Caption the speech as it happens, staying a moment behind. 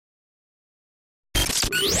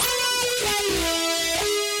The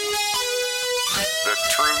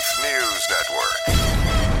Truth News Network.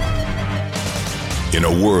 In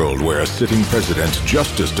a world where a sitting president's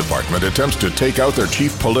Justice Department attempts to take out their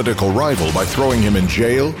chief political rival by throwing him in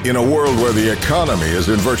jail, in a world where the economy is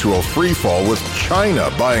in virtual freefall with China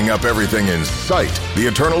buying up everything in sight, the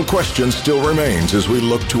eternal question still remains as we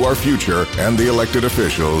look to our future and the elected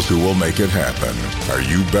officials who will make it happen. Are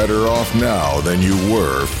you better off now than you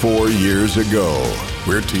were 4 years ago?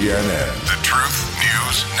 We're TNN, The Truth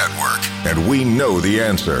News Network. and we know the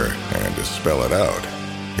answer. And to spell it out,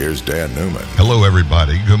 here's Dan Newman. Hello,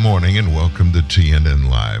 everybody. Good morning and welcome to TNN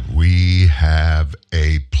Live. We have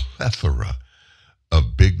a plethora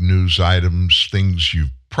of big news items, things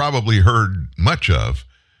you've probably heard much of,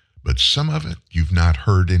 but some of it you've not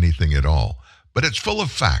heard anything at all. But it's full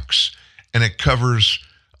of facts, and it covers,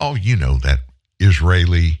 that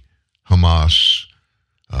Israeli, Hamas,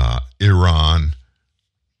 Iran,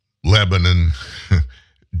 Lebanon,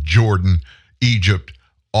 Jordan, Egypt,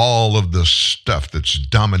 all of the stuff that's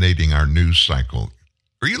dominating our news cycle.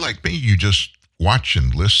 Are you like me? You just watch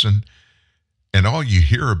and listen, and all you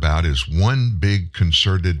hear about is one big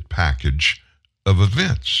concerted package of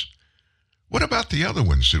events. What about the other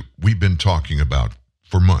ones that we've been talking about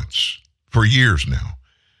for months, for years now?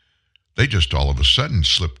 They just all of a sudden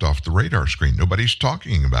slipped off the radar screen. Nobody's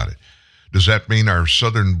talking about it. Does that mean our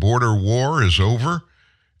southern border war is over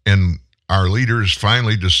and our leaders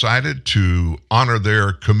finally decided to honor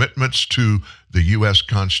their commitments to the U.S.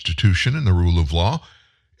 Constitution and the rule of law?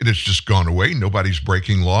 It has just gone away. Nobody's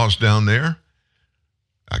breaking laws down there.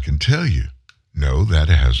 I can tell you, no, that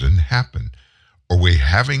hasn't happened. Are we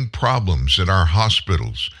having problems in our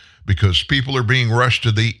hospitals because people are being rushed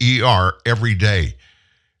to the ER every day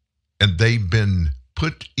and they've been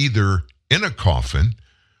put either in a coffin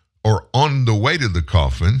or on the way to the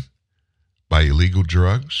coffin by illegal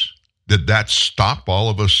drugs? Did that stop all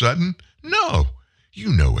of a sudden? No,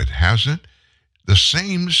 it hasn't. The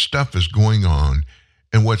same stuff is going on,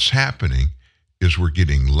 and what's happening is we're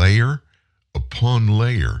getting layer upon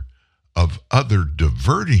layer of other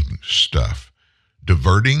diverting stuff,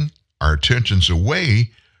 diverting our attentions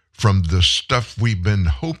away from the stuff we've been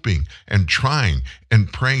hoping and trying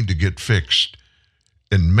and praying to get fixed.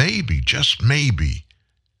 And maybe, just maybe,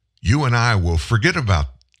 you and I will forget about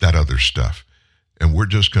that other stuff. And we're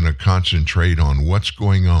just going to concentrate on what's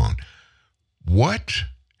going on. What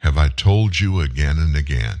have I told you again and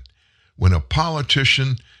again? When a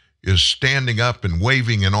politician is standing up and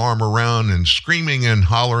waving an arm around and screaming and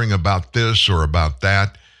hollering about this or about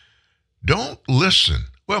that, don't listen.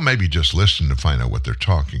 Well, maybe just listen to find out what they're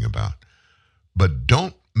talking about. But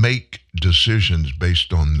don't make decisions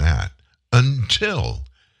based on that until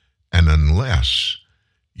and unless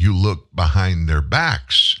you look behind their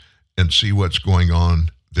backs and see what's going on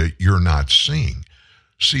that you're not seeing.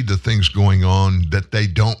 See the things going on that they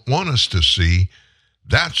don't want us to see.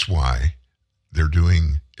 That's why they're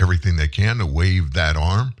doing everything they can to wave that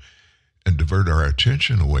arm and divert our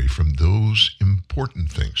attention away from those important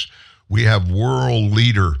things. We have world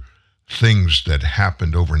leader things that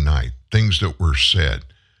happened overnight, things that were said.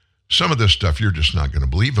 Some of this stuff you're just not going to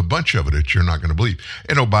believe. A bunch of it you're not going to believe.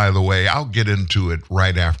 And oh, by the way, I'll get into it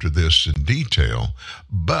right after this in detail.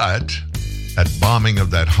 But that bombing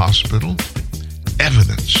of that hospital,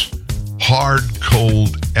 evidence, hard,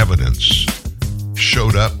 cold evidence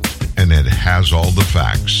showed up, and it has all the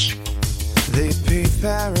facts. They paid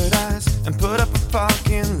paradise and put up a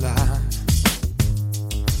parking lot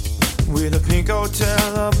with a pink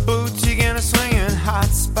hotel, a boutique, and a swinging hot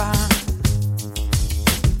spot.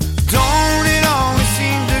 Don't it always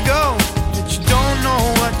seem to go that you don't know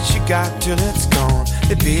what you got till it's gone?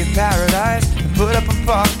 They paid paradise and put up a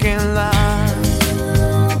parking lot.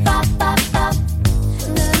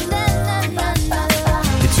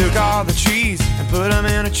 They took all the trees and put them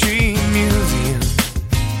in a tree museum,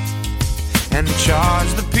 and they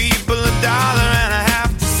charged the people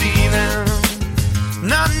 $1.50 to see them.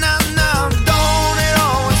 No, don't it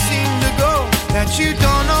always seem to go that you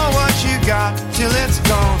don't know what you got till it's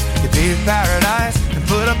gone? They paid paradise and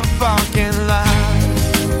put up a parking lot.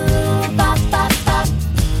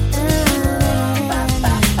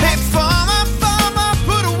 Hey, farmer,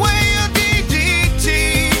 put away your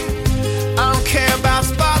DDT. I don't care about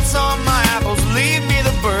spots on my apples. Leave me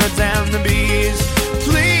the birds and the bees.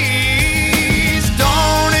 Please,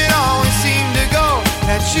 don't it always seem to go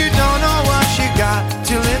that you don't know what you got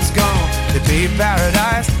till it's gone? They paid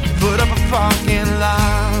paradise and put up a parking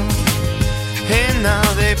lot. Hey, now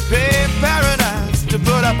they pay paradise to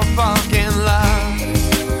put up a parking lot.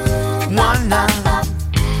 One night.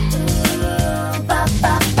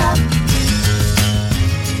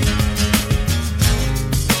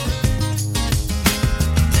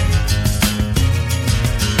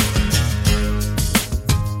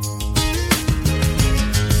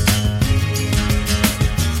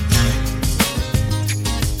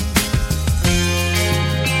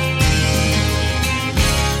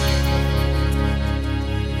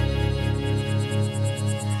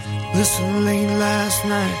 last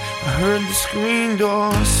night I heard the screen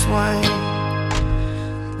door swing,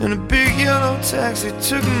 and a big yellow taxi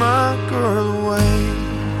took my girl away.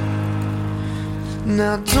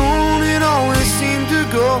 Now don't it always seem to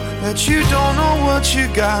go that you don't know what you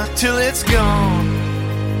got till it's gone?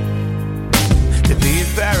 To be in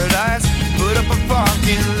paradise, put up a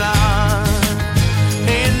parking lot.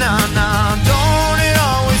 Hey, nah, don't it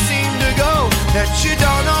always seem to go that you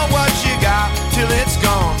don't know what you got till it's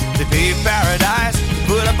gone? To be in paradise,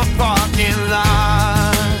 put up a parking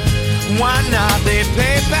lot. Why not? They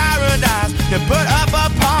pay paradise to put up a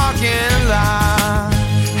parking lot.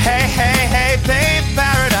 Hey, pay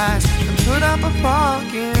paradise and put up a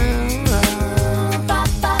parking lot.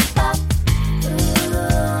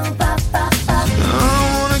 I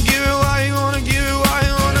wanna give it, why you wanna give it, why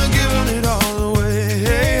you wanna give it all away.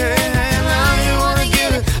 Hey, now you wanna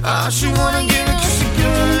give it, she wanna give it, cause she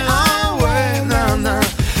giving it all away. Nah,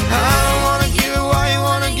 I don't wanna give it, why you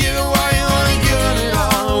wanna give it, why you wanna give it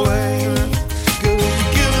all away.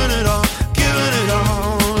 Giving it all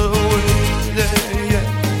away. Yeah.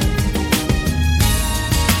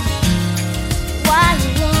 Why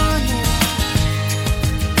you want it?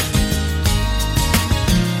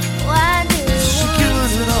 Why do you She want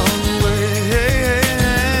gives it all away.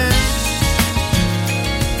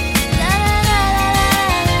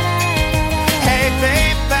 Hey, pay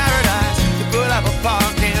paradise to put up a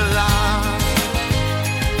parking lot.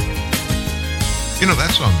 You know,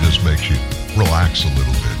 that song just makes you relax a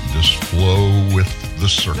little bit, just flow with the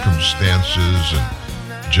circumstances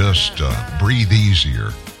and just breathe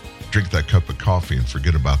easier. Drink that cup of coffee and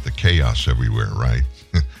forget about the chaos everywhere, right?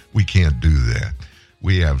 We can't do that.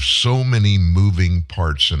 We have so many moving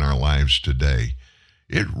parts in our lives today.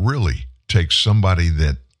 It really takes somebody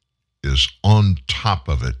that is on top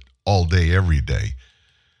of it all day, every day,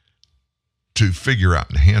 to figure out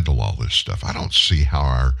and handle all this stuff. I don't see how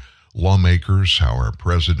our lawmakers, how our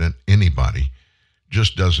president, anybody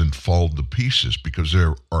just doesn't fall to pieces, because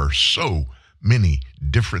there are so many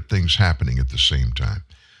different things happening at the same time.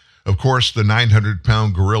 Of course, the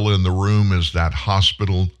 900-pound gorilla in the room is that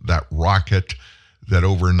hospital, that rocket that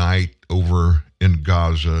overnight over in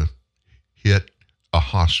Gaza hit a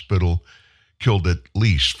hospital, killed at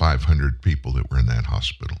least 500 people that were in that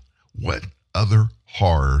hospital. What other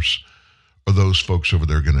horrors are those folks over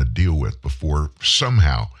there going to deal with before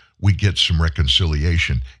somehow we get some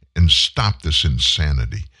reconciliation and stop this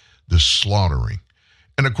insanity, this slaughtering?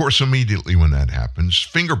 And of course, immediately when that happens,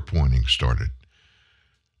 finger pointing started.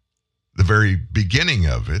 The very beginning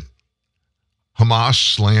of it, Hamas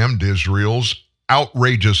slammed Israel's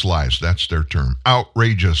outrageous lies, that's their term,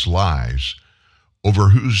 outrageous lies, over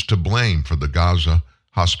who's to blame for the Gaza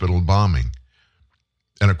hospital bombing.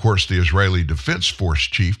 And of course, the Israeli Defense Force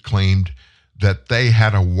chief claimed that they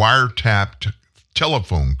had a wiretapped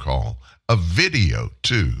telephone call, a video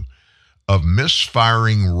too, of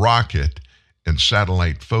misfiring rocket and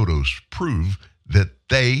satellite photos prove that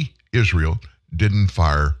they, Israel, didn't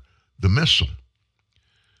fire the missile.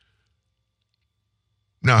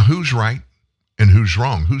 Now, who's right and who's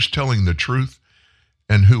wrong? Who's telling the truth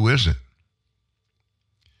and who isn't?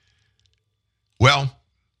 Well,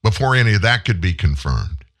 before any of that could be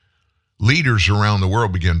confirmed, leaders around the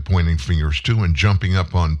world began pointing fingers too and jumping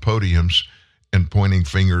up on podiums and pointing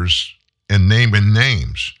fingers and naming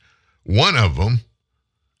names. One of them,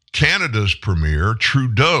 Canada's Premier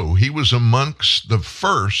Trudeau, he was amongst the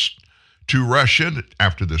first to rush in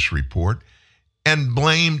after this report and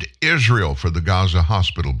blamed Israel for the Gaza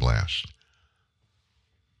hospital blast.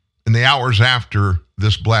 In the hours after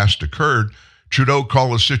this blast occurred, Trudeau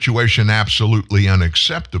called the situation absolutely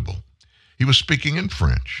unacceptable. He was speaking in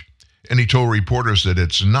French, and he told reporters that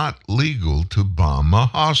it's not legal to bomb a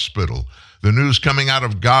hospital. The news coming out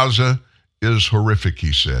of Gaza is horrific,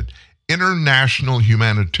 he said. International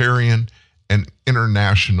humanitarian and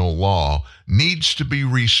international law needs to be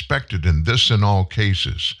respected in this and all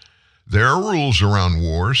cases. There are rules around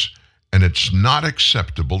wars, and it's not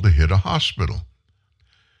acceptable to hit a hospital.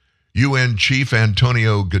 UN Chief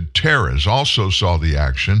Antonio Guterres also saw the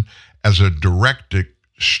action as a direct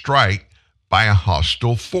strike by a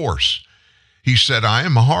hostile force. He said, "I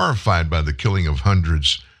am horrified by the killing of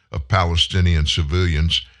hundreds of Palestinian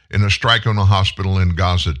civilians in a strike on a hospital in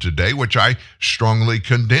Gaza today, which I strongly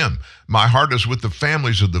condemn. My heart is with the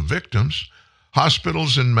families of the victims.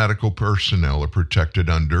 Hospitals and medical personnel are protected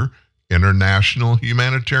under international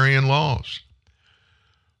humanitarian laws."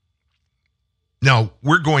 Now,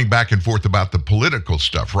 we're going back and forth about the political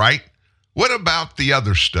stuff, right? What about the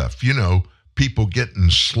other stuff? You know, people getting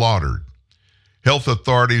slaughtered. Health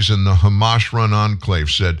authorities in the Hamas-run enclave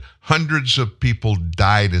said hundreds of people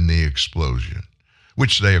died in the explosion.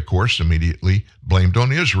 which they, of course, immediately blamed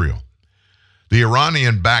on Israel. The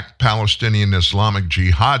Iranian-backed Palestinian Islamic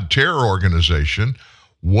Jihad terror organization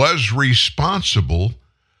was responsible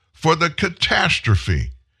for the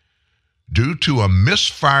catastrophe due to a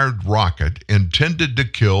misfired rocket intended to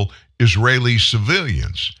kill Israeli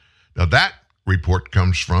civilians. Now, that report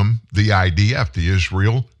comes from the IDF, the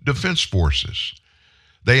Israel Defense Forces.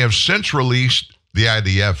 They have since released, the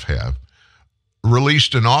IDF have,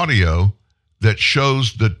 released an audio that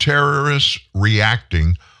shows the terrorists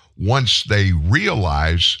reacting once they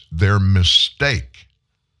realize their mistake.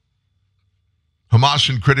 Hamas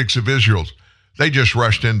and critics of Israel, they just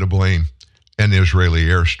rushed in to blame an Israeli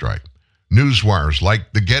airstrike. Newswires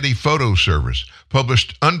like the Getty Photo Service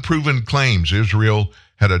published unproven claims Israel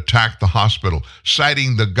had attacked the hospital,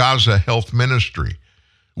 citing the Gaza Health Ministry,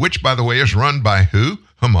 which, by the way, is run by who?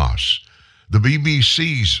 Hamas. The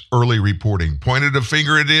BBC's early reporting pointed a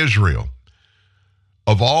finger at Israel.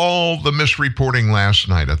 Of all the misreporting last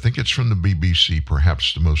night, I think it's from the BBC,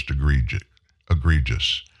 perhaps the most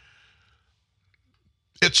egregious.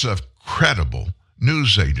 It's a credible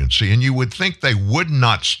news agency, and you would think they would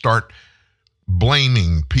not start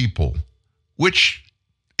blaming people, which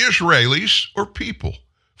Israelis or people,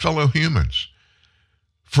 fellow humans,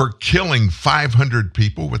 for killing 500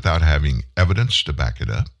 people without having evidence to back it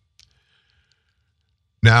up.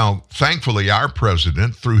 Now, thankfully, our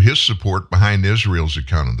president, through his support behind Israel's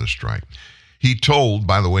account of the strike, he told,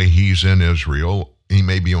 by the way, he's in Israel. He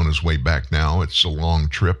may be on his way back now. It's a long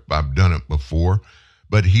trip. I've done it before.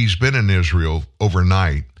 But he's been in Israel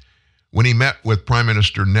overnight. When he met with Prime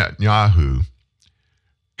Minister Netanyahu,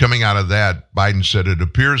 coming out of that, Biden said it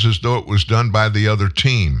appears as though it was done by the other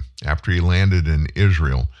team after he landed in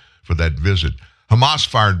Israel for that visit. Hamas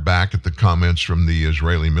fired back at the comments from the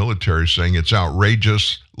Israeli military, saying it's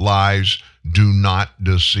outrageous, lies, do not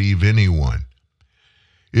deceive anyone.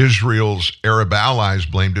 Israel's Arab allies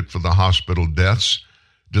blamed it for the hospital deaths,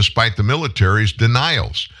 despite the military's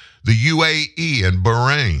denials. The UAE and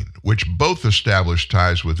Bahrain, which both established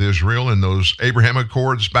ties with Israel in those Abraham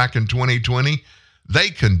Accords back in 2020, they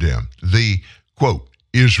condemned the, quote,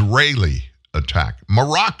 Israeli attack.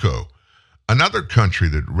 Morocco, another country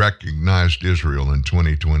that recognized Israel in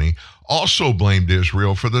 2020, also blamed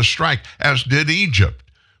Israel for the strike, as did Egypt,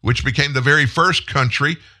 which became the very first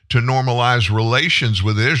country to normalize relations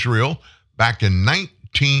with Israel back in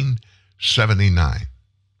 1979.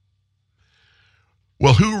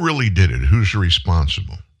 Well, who really did it? Who's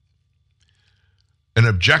responsible? An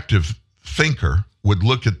objective thinker would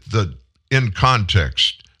look at the in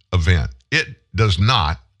context event. It does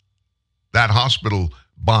not, that hospital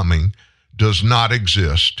bombing does not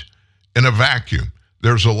exist in a vacuum.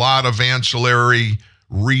 There's a lot of ancillary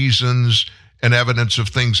reasons and evidence of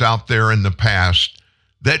things out there in the past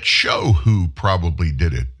that show who probably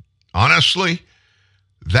did it. Honestly,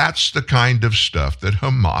 that's the kind of stuff that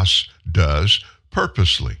Hamas does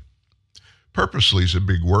purposely. Purposely is a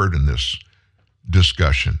big word in this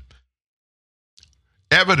discussion.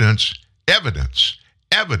 Evidence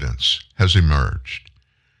has emerged.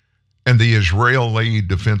 And the Israeli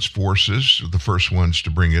Defense Forces are the first ones to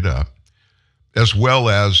bring it up, as well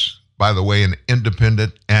as, by the way, an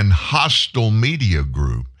independent and hostile media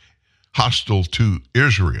group, hostile to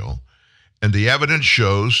Israel. And the evidence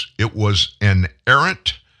shows it was an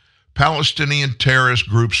errant Palestinian terrorist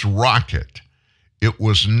group's rocket. It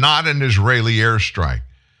was not an Israeli airstrike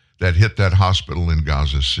that hit that hospital in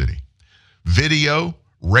Gaza City. Video,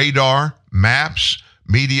 radar, maps,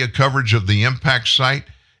 media coverage of the impact site,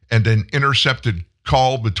 and an intercepted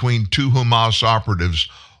call between two Hamas operatives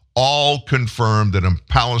all confirmed that a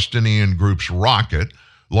Palestinian group's rocket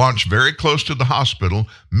launched very close to the hospital,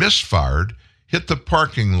 misfired, hit the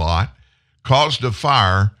parking lot, caused a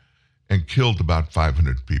fire, and killed about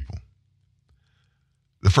 500 people.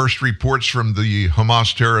 The first reports from the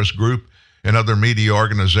Hamas terrorist group and other media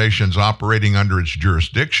organizations operating under its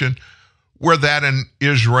jurisdiction were that an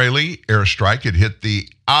Israeli airstrike had hit the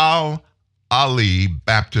Al-Ali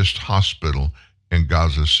Baptist Hospital in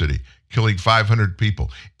Gaza City, killing 500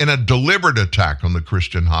 people in a deliberate attack on the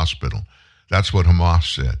Christian hospital. That's what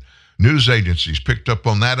Hamas said. News agencies picked up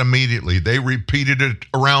on that immediately. They repeated it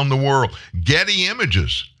around the world. Getty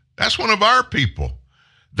Images, that's one of our people.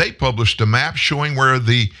 They published a map showing where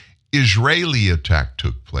the Israeli attack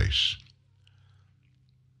took place.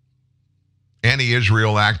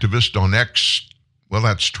 Anti-Israel activists on X, well,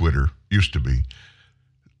 that's Twitter, used to be,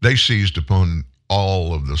 they seized upon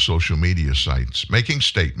all of the social media sites, making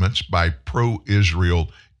statements by pro-Israel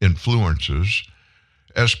influencers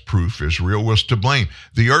as proof Israel was to blame.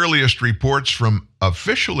 The earliest reports from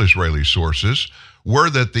official Israeli sources were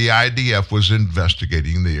that the IDF was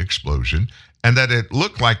investigating the explosion and that it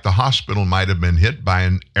looked like the hospital might have been hit by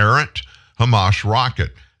an errant Hamas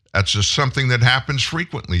rocket. That's just something that happens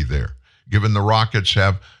frequently there, given the rockets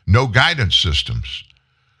have no guidance systems.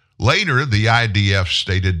 Later, the IDF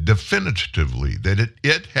stated definitively that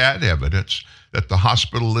it had evidence that the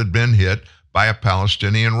hospital had been hit by a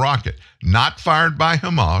Palestinian rocket, not fired by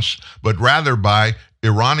Hamas, but rather by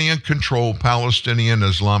Iranian-controlled Palestinian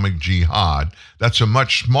Islamic Jihad. That's a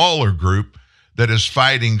much smaller group that is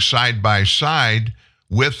fighting side by side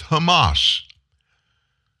with Hamas.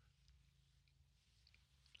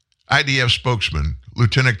 IDF spokesman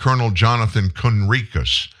Lieutenant Colonel Jonathan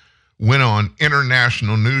Conricus went on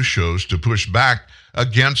international news shows to push back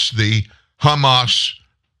against the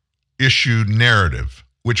Hamas-issued narrative,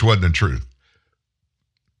 which wasn't the truth.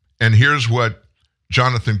 And here's what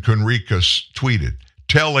Jonathan Conricus tweeted,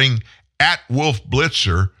 telling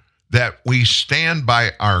 @WolfBlitzer that we stand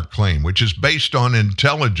by our claim, which is based on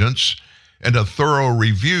intelligence and a thorough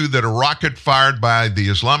review that a rocket fired by the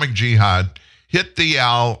Islamic Jihad hit the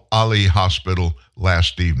Al-Ali hospital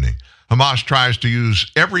last evening. Hamas tries to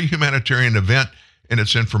use every humanitarian event in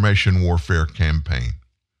its information warfare campaign.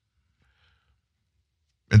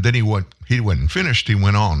 And then he wasn't finished. He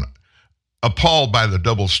went on. Appalled by the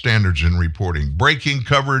double standards in reporting, breaking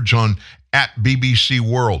coverage on @BBC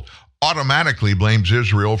World automatically blames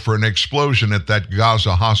Israel for an explosion at that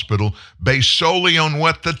Gaza hospital based solely on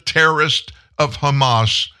what the terrorists of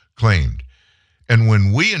Hamas claimed. And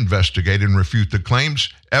when we investigate and refute the claims,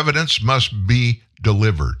 evidence must be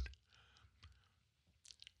delivered.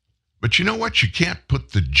 But you know what? You can't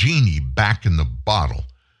put the genie back in the bottle.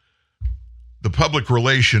 The public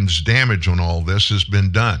relations damage on all this has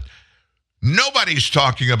been done. Nobody's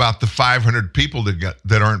talking about the 500 people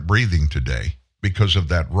that aren't breathing today because of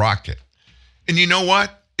that rocket. And you know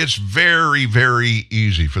what? It's very, very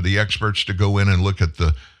easy for the experts to go in and look at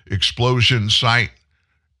the explosion site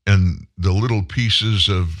and the little pieces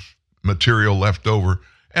of material left over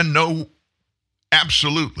and know,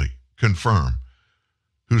 absolutely confirm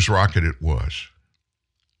whose rocket it was.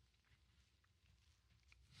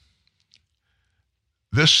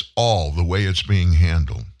 This all, the way it's being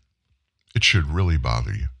handled, it should really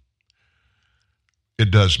bother you.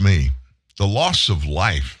 It does me. The loss of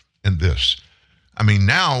life in this. I mean,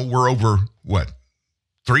 now we're over,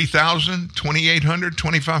 3,000, 2,800,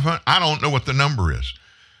 2,500? I don't know what the number is.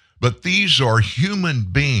 But these are human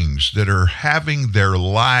beings that are having their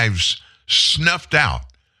lives snuffed out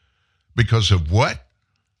because of what?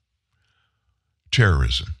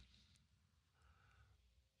 Terrorism.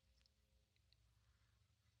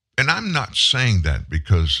 And I'm not saying that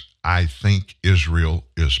because I think Israel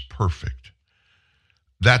is perfect.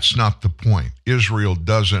 That's not the point. Israel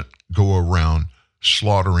doesn't go around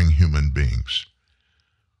slaughtering human beings.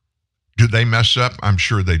 Do they mess up? I'm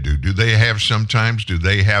sure they do. Do they have sometimes? Do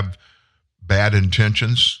they have bad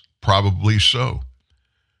intentions? Probably so.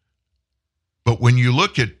 But when you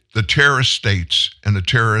look at the terrorist states and the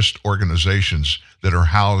terrorist organizations that are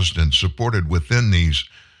housed and supported within these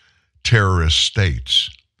terrorist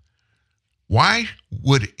states, why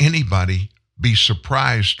would anybody be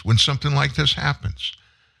surprised when something like this happens?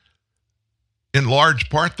 In large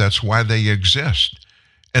part, that's why they exist.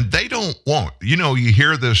 And they don't want, you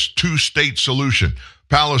hear this two-state solution.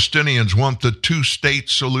 Palestinians want the two-state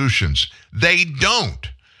solutions. They don't.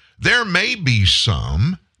 There may be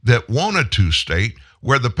some that want a two-state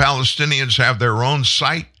where the Palestinians have their own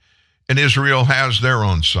site and Israel has their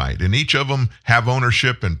own site. And each of them have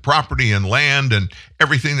ownership and property and land and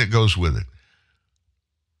everything that goes with it.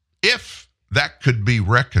 If that could be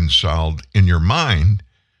reconciled in your mind,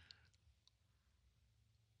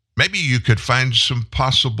 maybe you could find some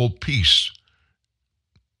possible peace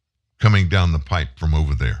coming down the pipe from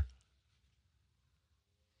over there.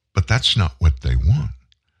 But that's not what they want.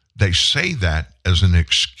 They say that as an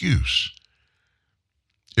excuse.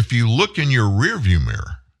 If you look in your rearview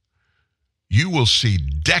mirror, you will see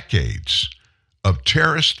decades of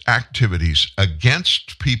terrorist activities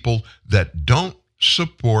against people that don't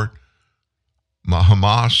support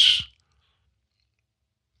Hamas,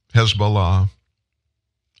 Hezbollah,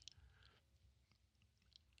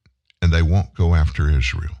 and they won't go after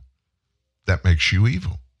Israel. That makes you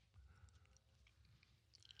evil.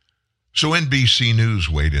 So NBC News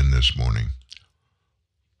weighed in this morning.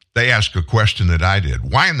 They asked a question that I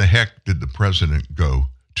did. Why in the heck did the president go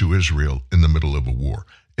to Israel in the middle of a war?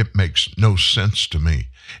 It makes no sense to me.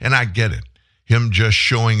 And I get it. Him just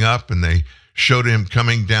showing up, and they showed him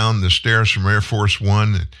coming down the stairs from Air Force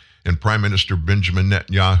One and Prime Minister Benjamin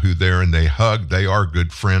Netanyahu there, and they hugged. They are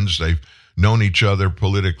good friends. They've known each other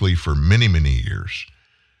politically for many, many years.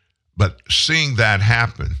 But seeing that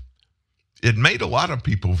happen, it made a lot of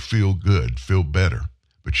people feel good, feel better.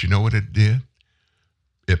 But you know what it did?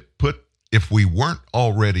 It put, if we weren't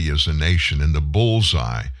already as a nation in the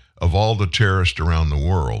bullseye of all the terrorists around the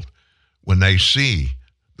world, when they see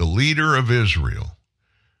the leader of Israel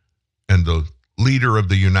and the leader of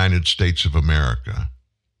the United States of America,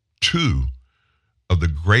 two of the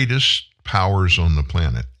greatest powers on the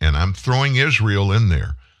planet, and I'm throwing Israel in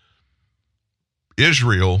there.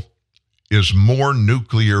 Israel is more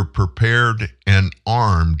nuclear prepared and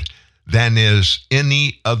armed than is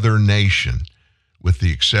any other nation, with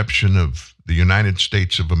the exception of the United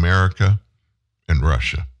States of America and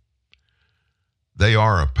Russia. They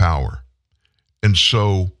are a power. And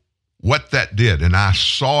so what that did, and I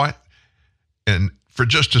saw it, and for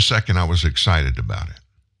just a second I was excited about it.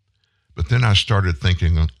 But then I started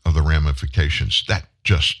thinking of the ramifications. That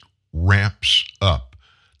just ramps up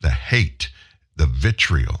the hate, the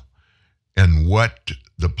vitriol, and what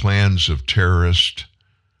the plans of terrorists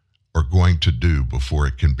are going to do before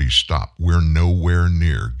it can be stopped. We're nowhere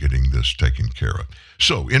near getting this taken care of.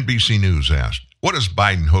 So NBC News asked, what does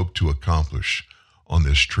Biden hope to accomplish on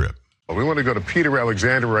this trip? We want to go to Peter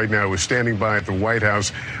Alexander right now, who's standing by at the White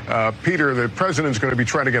House. Peter, the president's going to be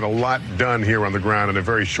trying to get a lot done here on the ground in a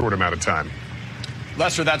very short amount of time.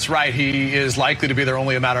 Lester, that's right. He is likely to be there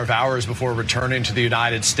only a matter of hours before returning to the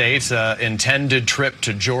United States. Intended trip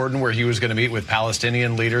to Jordan, where he was going to meet with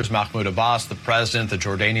Palestinian leaders, Mahmoud Abbas, the president, the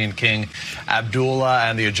Jordanian king, Abdullah,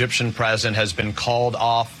 and the Egyptian president, has been called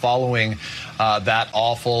off following that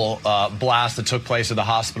awful blast that took place at the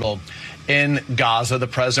hospital in Gaza. The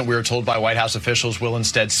president, we were told by White House officials, will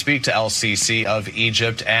instead speak to El-Sisi of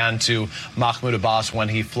Egypt and to Mahmoud Abbas when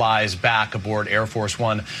he flies back aboard Air Force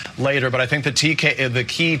One later. But I think the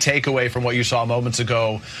key takeaway from what you saw moments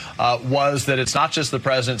ago was that it's not just the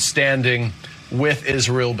president standing with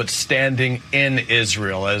Israel, but standing in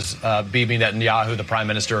Israel, as Bibi Netanyahu, the prime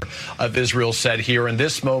minister of Israel, said here. And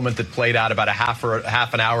this moment that played out about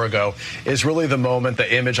half an hour ago is really the moment,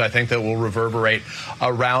 the image, I think, that will reverberate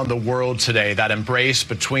around the world today. That embrace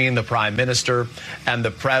between the prime minister and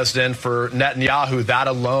the president. For Netanyahu, that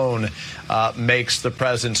alone makes the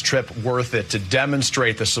president's trip worth it, to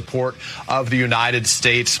demonstrate the support of the United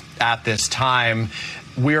States at this time.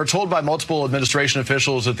 We are told by multiple administration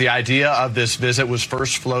officials that the idea of this visit was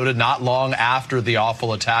first floated not long after the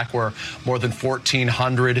awful attack, where more than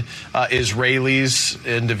 1,400 Israelis,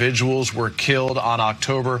 individuals, were killed on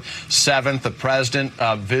October 7th. The president,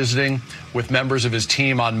 visiting with members of his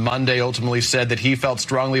team on Monday, ultimately said that he felt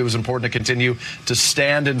strongly it was important to continue to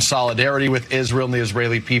stand in solidarity with Israel and the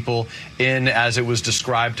Israeli people in, as it was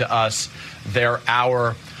described to us, their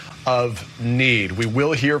hour of need. We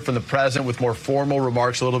will hear from the president with more formal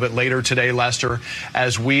remarks a little bit later today, Lester.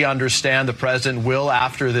 As we understand, the president will,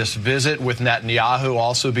 after this visit with Netanyahu,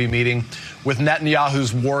 also be meeting with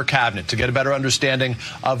Netanyahu's war cabinet to get a better understanding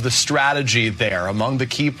of the strategy there. Among the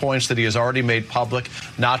key points that he has already made public,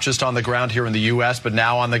 not just on the ground here in the U.S., but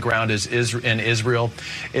now on the ground in Israel,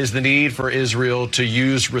 is the need for Israel to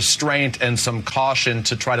use restraint and some caution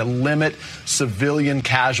to try to limit civilian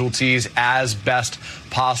casualties as best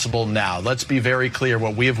possible now. Let's be very clear.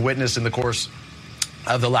 What we have witnessed in the course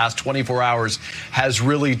of the last 24 hours has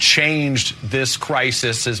really changed this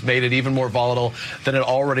crisis, has made it even more volatile than it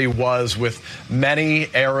already was, with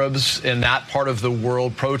many Arabs in that part of the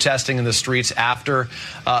world protesting in the streets after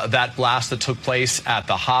that blast that took place at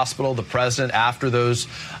the hospital. The president, after those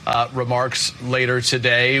remarks later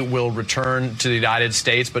today, will return to the United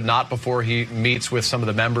States, but not before he meets with some of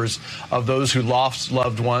the members of those who lost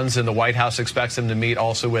loved ones. And the White House expects him to meet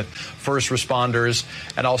also with first responders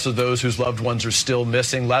and also those whose loved ones are still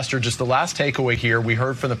missing. Lester, just the last takeaway here, we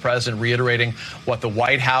heard from the president reiterating what the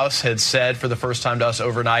White House had said for the first time to us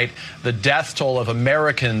overnight. The death toll of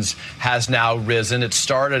Americans has now risen. It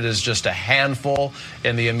started as just a handful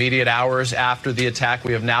in the immediate hours after the attack.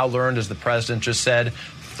 We have now learned, as the president just said,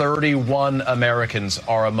 31 Americans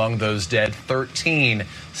are among those dead, 13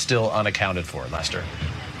 still unaccounted for. Lester.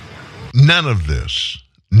 None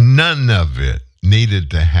of it needed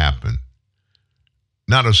to happen.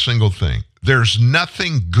 Not a single thing. There's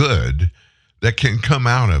nothing good that can come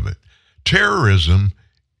out of it. Terrorism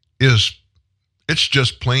it's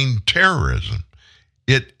just plain terrorism.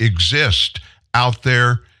 It exists out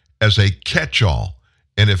there as a catch-all.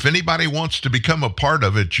 And if anybody wants to become a part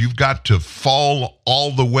of it, you've got to fall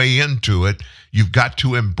all the way into it. You've got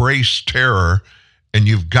to embrace terror, and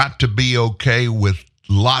you've got to be okay with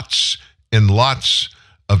lots and lots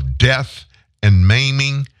of death and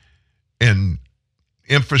maiming and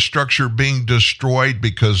infrastructure being destroyed,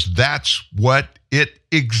 because that's what it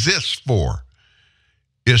exists for,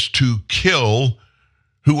 is to kill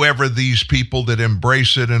whoever these people that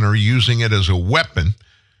embrace it and are using it as a weapon.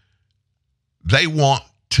 They want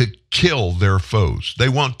to kill their foes. They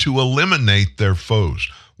want to eliminate their foes.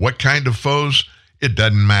 What kind of foes? It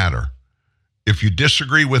doesn't matter. If you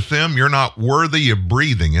disagree with them, you're not worthy of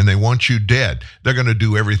breathing, and they want you dead. They're going to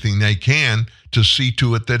do everything they can to see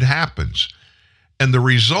to it that happens. And the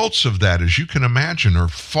results of that, as you can imagine, are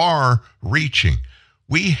far-reaching.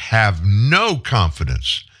 We have no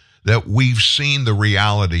confidence that we've seen the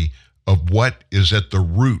reality of what is at the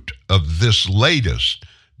root of this latest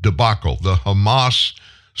debacle, the Hamas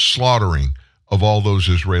slaughtering of all those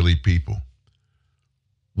Israeli people.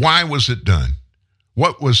 Why was it done?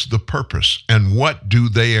 What was the purpose? And what do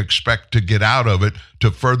they expect to get out of it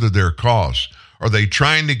to further their cause? Are they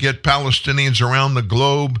trying to get Palestinians around the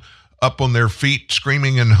globe up on their feet,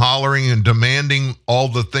 screaming and hollering and demanding all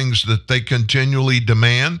the things that they continually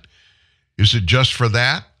demand? Is it just for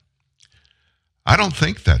that? I don't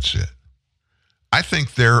think that's it. I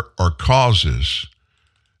think there are causes,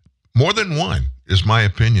 more than one, is my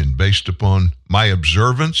opinion, based upon my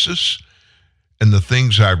observances and the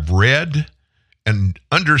things I've read and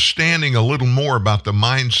understanding a little more about the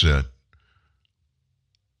mindset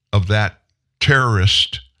of that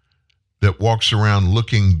terrorist that walks around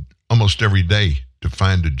looking almost every day to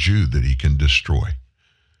find a Jew that he can destroy.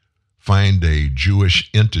 Find a Jewish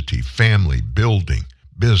entity, family, building,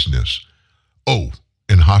 business,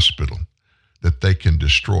 in hospital that they can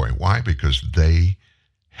destroy. Why? Because they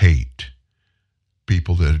hate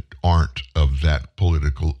people that aren't of that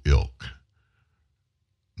political ilk.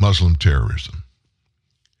 Muslim terrorism.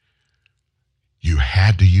 You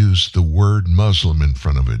had to use the word Muslim in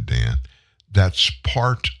front of it, Dan. That's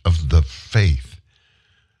part of the faith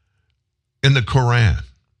in the Quran.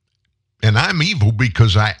 And I'm evil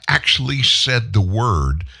because I actually said the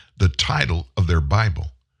word, the title of their Bible,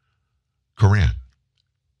 Quran.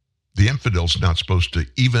 The infidel's not supposed to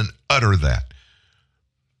even utter that.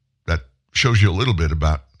 That shows you a little bit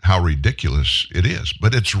about how ridiculous it is.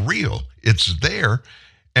 But it's real. It's there.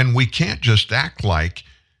 And we can't just act like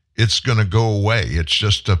it's going to go away. It's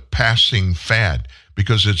just a passing fad,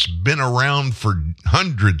 because it's been around for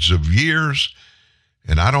hundreds of years,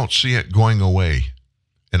 and I don't see it going away.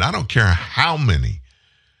 And I don't care how many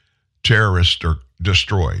terrorists are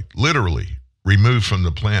destroyed, literally removed from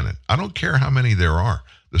the planet. I don't care how many there are.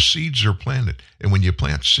 The seeds are planted. And when you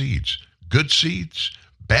plant seeds, good seeds,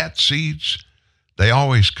 bad seeds, they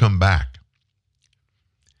always come back.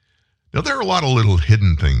 Now, there are a lot of little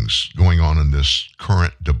hidden things going on in this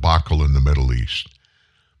current debacle in the Middle East.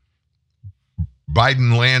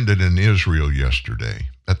 Biden landed in Israel yesterday.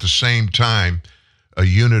 At the same time, a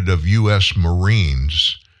unit of U.S.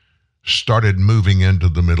 Marines started moving into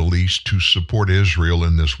the Middle East to support Israel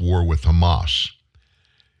in this war with Hamas.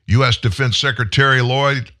 U.S. Defense Secretary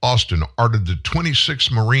Lloyd Austin ordered the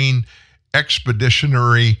 26th Marine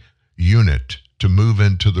Expeditionary Unit to move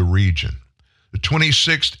into the region. The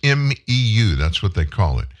 26th MEU, that's what they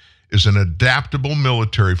call it, is an adaptable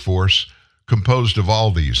military force composed of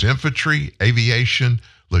all these: infantry, aviation,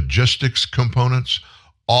 logistics components,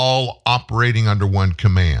 all operating under one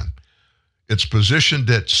command. It's positioned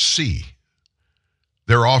at sea.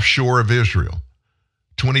 They're offshore of Israel.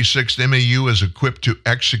 26th MEU is equipped to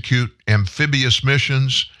execute amphibious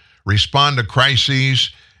missions, respond to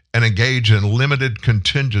crises, and engage in limited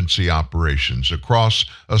contingency operations across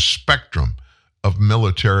a spectrum of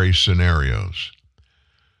military scenarios.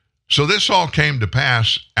 So this all came to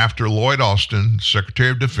pass after Lloyd Austin, Secretary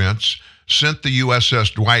of Defense, sent the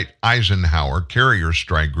USS Dwight Eisenhower carrier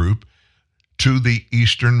strike group to the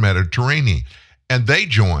Eastern Mediterranean, and they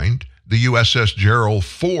joined the USS Gerald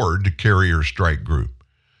Ford carrier strike group.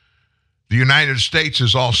 The United States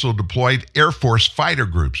has also deployed Air Force fighter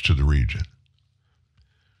groups to the region.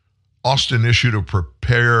 Austin issued a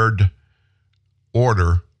prepared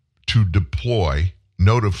order to deploy,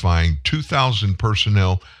 notifying 2,000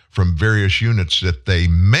 personnel from various units that they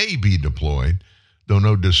may be deployed, though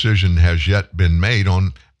no decision has yet been made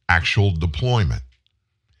on actual deployment.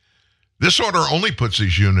 This order only puts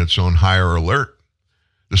these units on higher alert.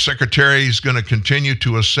 The Secretary is going to continue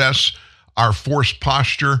to assess our force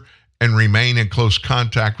posture and remain in close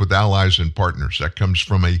contact with allies and partners. That comes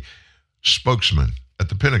from a spokesman at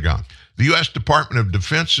the Pentagon. The U.S. Department of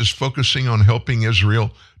Defense is focusing on helping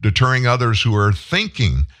Israel, deterring others who are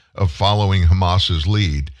thinking of following Hamas's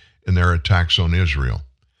lead in their attacks on Israel.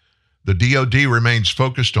 The DoD remains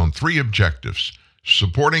focused on three objectives: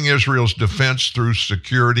 supporting Israel's defense through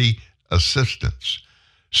security assistance,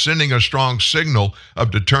 sending a strong signal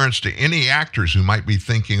of deterrence to any actors who might be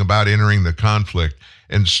thinking about entering the conflict,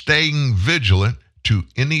 and staying vigilant to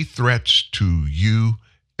any threats to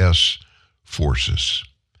U.S. forces.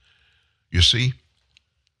 You see,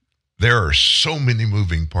 there are so many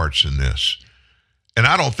moving parts in this. And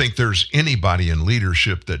I don't think there's anybody in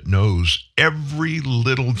leadership that knows every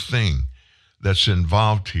little thing that's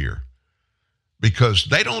involved here, because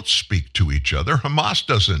they don't speak to each other. Hamas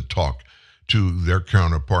doesn't talk to their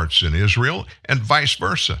counterparts in Israel, and vice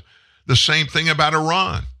versa. The same thing about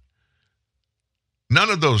Iran. None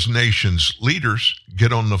of those nations' leaders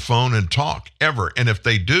get on the phone and talk ever. And if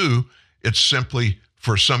they do, it's simply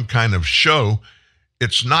for some kind of show.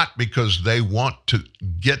 It's not because they want to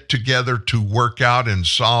get together to work out and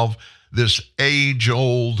solve this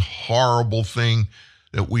age-old horrible thing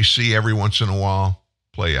that we see every once in a while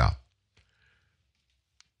play out.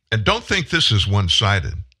 And don't think this is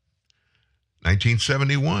one-sided.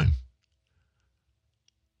 1971.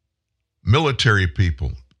 Military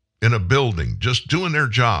people in a building just doing their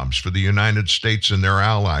jobs for the United States and their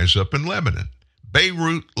allies up in Lebanon,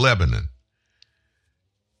 Beirut, Lebanon.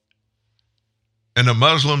 And a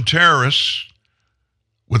Muslim terrorist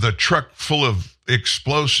with a truck full of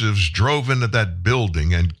explosives drove into that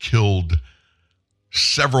building and killed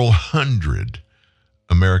several hundred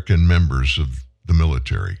American members of the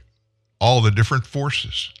military, all the different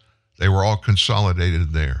forces. They were all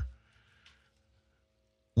consolidated there.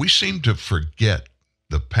 We seem to forget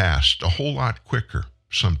the past a whole lot quicker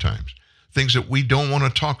sometimes. Things that we don't want to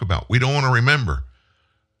talk about, we don't want to remember.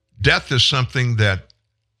 Death is something that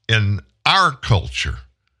in our culture,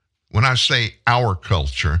 when I say our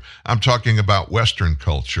culture, I'm talking about Western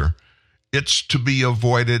culture, it's to be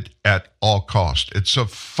avoided at all cost. It's a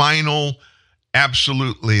final,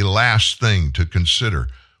 absolutely last thing to consider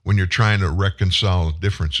when you're trying to reconcile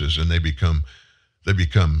differences and they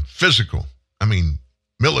become physical. I mean,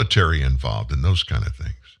 military involved and those kind of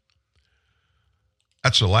things.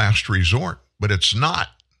 That's a last resort, but it's not.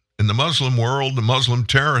 In the Muslim world, the Muslim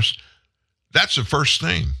terrorists, that's the first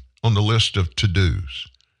thing on the list of to-dos.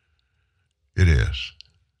 It is.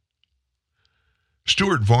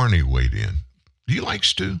 Stuart Varney weighed in. Do you like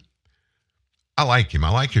Stu? I like him. I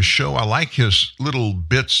like his show. I like his little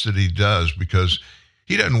bits that he does because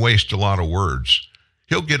he doesn't waste a lot of words.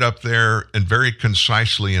 He'll get up there and very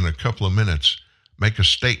concisely in a couple of minutes make a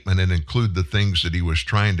statement and include the things that he was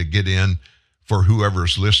trying to get in for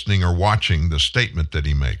whoever's listening or watching the statement that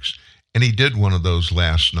he makes. And he did one of those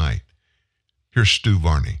last night. Here's Stu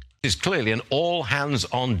Varney. Is clearly an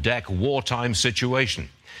all-hands-on-deck wartime situation.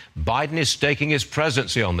 Biden is staking his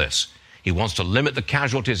presidency on this. He wants to limit the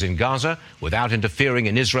casualties in Gaza without interfering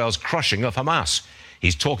in Israel's crushing of Hamas.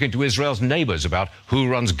 He's talking to Israel's neighbors about who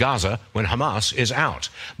runs Gaza when Hamas is out.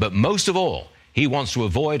 But most of all, he wants to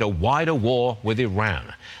avoid a wider war with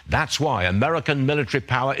Iran. That's why American military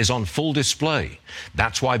power is on full display.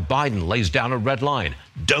 That's why Biden lays down a red line.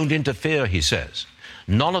 Don't interfere, he says.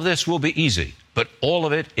 None of this will be easy, but all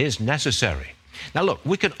of it is necessary. Now, look,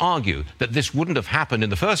 we could argue that this wouldn't have happened in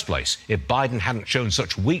the first place if Biden hadn't shown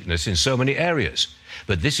such weakness in so many areas.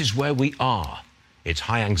 But this is where we are. It's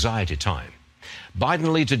high anxiety time.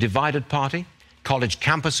 Biden leads a divided party. College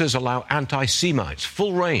campuses allow anti-Semites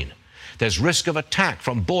full reign. There's risk of attack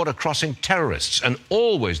from border-crossing terrorists, and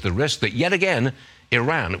always the risk that, yet again,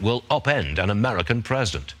 Iran will upend an American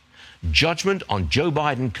president. Judgment on Joe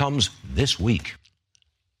Biden comes this week.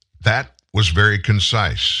 That was very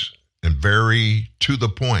concise and very to the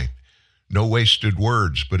point. No wasted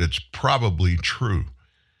words, but it's probably true.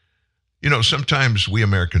 You know, sometimes we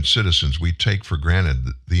American citizens, we take for granted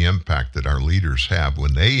the impact that our leaders have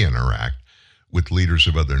when they interact with leaders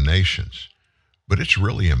of other nations. But it's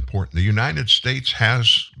really important. The United States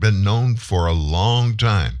has been known for a long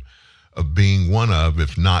time of being one of,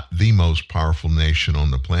 if not the most powerful nation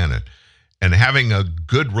on the planet. And having a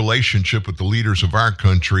good relationship with the leaders of our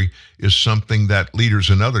country is something that leaders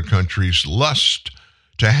in other countries lust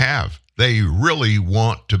to have. They really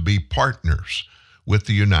want to be partners with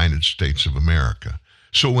the United States of America.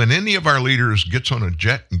 So when any of our leaders gets on a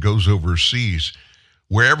jet and goes overseas,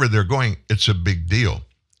 wherever they're going, it's a big deal.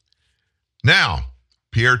 Now,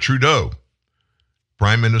 Pierre Trudeau,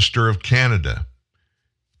 Prime Minister of Canada,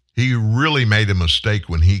 he really made a mistake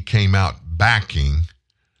when he came out backing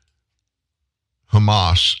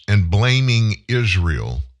Hamas and blaming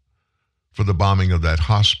Israel for the bombing of that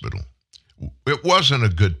hospital. It wasn't a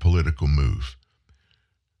good political move.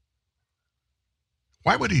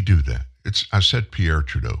 Why would he do that? I said Pierre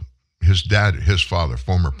Trudeau. His dad, his father,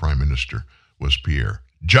 former prime minister, was Pierre.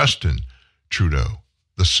 Justin Trudeau,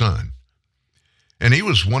 the son. And he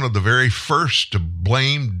was one of the very first to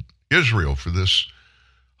blame Israel for this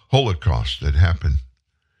Holocaust that happened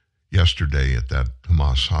yesterday at that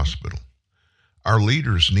Hamas hospital. Our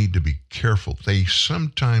leaders need to be careful. They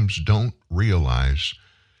sometimes don't realize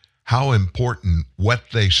how important what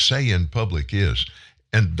they say in public is.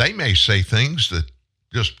 And they may say things that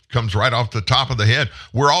just comes right off the top of the head.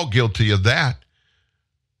 We're all guilty of that.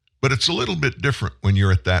 But it's a little bit different when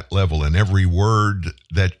you're at that level, and every word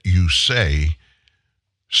that you say,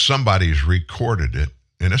 somebody's recorded it,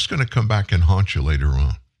 and it's going to come back and haunt you later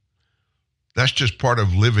on. That's just part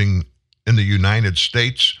of living in the United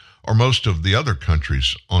States or most of the other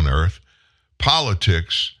countries on earth.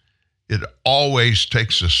 Politics, it always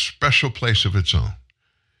takes a special place of its own.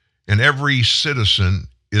 And every citizen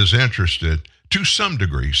is interested to some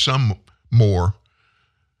degree, some more,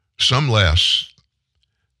 some less.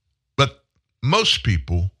 But most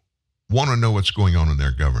people want to know what's going on in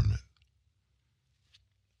their government.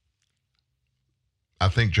 I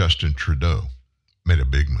think Justin Trudeau made a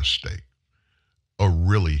big mistake, a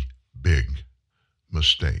really big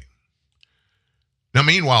mistake. Now,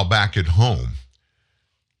 meanwhile, back at home,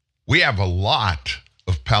 we have a lot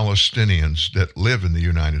of Palestinians that live in the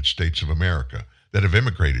United States of America that have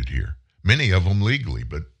immigrated here, many of them legally,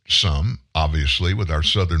 but some, obviously, with our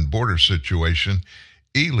southern border situation,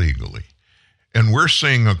 illegally. And we're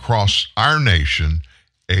seeing across our nation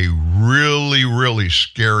a really, really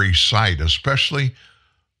scary sight, especially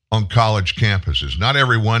on college campuses. Not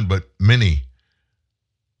everyone, but many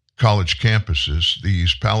college campuses,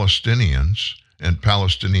 these Palestinians and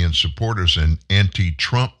Palestinian supporters and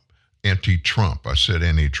anti-Trump, I said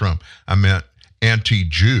anti-Trump, I meant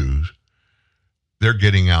anti-Jews, they're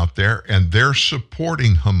getting out there and they're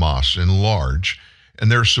supporting Hamas in large,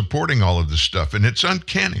 and they're supporting all of this stuff. And it's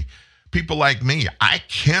uncanny. People like me, I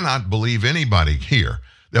cannot believe anybody here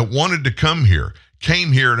that wanted to come here,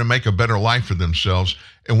 came here to make a better life for themselves,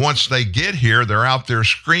 and once they get here, they're out there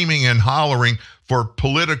screaming and hollering for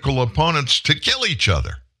political opponents to kill each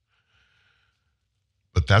other.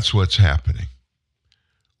 But that's what's happening.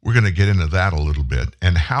 We're going to get into that a little bit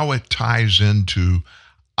and how it ties into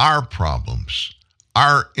our problems,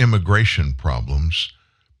 our immigration problems,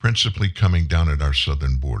 principally coming down at our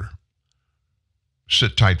southern border.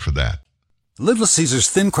 Sit tight for that. Little Caesar's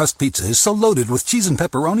Thin Crust Pizza is so loaded with cheese and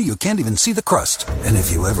pepperoni you can't even see the crust. And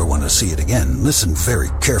if you ever want to see it again, listen very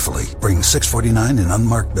carefully. Bring $6.49 in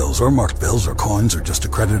unmarked bills or marked bills or coins or just a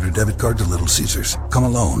credit or debit card to Little Caesar's. Come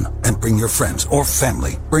alone and bring your friends or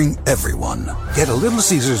family. Bring everyone. Get a Little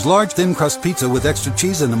Caesar's large thin crust pizza with extra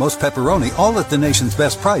cheese and the most pepperoni, all at the nation's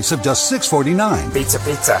best price of just $6.49. Pizza.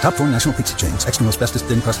 Top 4 national pizza chains. Extra most bestest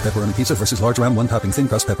thin crust pepperoni pizza versus large round one topping thin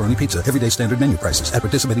crust pepperoni pizza. Everyday standard menu prices at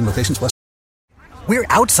participating locations plus. We're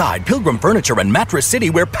outside Pilgrim Furniture and Mattress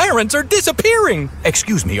City where parents are disappearing.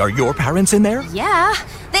 Excuse me, are your parents in there? Yeah.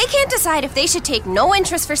 They can't decide if they should take no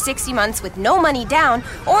interest for 60 months with no money down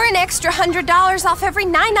or an extra $100 off every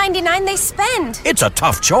 $9.99 they spend. It's a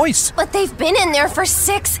tough choice. But they've been in there for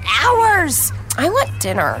 6 hours. I want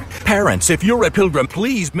dinner. Parents, if you're at Pilgrim,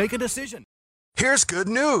 please make a decision. Here's good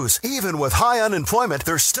news. Even with high unemployment,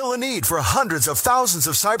 there's still a need for hundreds of thousands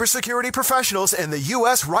of cybersecurity professionals in the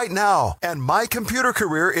U.S. right now. And My Computer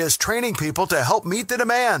Career is training people to help meet the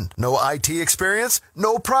demand. No IT experience?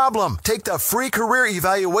 No problem. Take the free career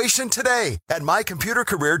evaluation today at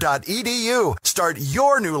mycomputercareer.edu. Start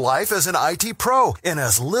your new life as an IT pro in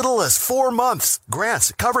as little as 4 months.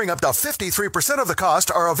 Grants covering up to 53% of the cost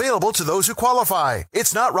are available to those who qualify.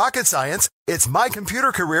 It's not rocket science. It's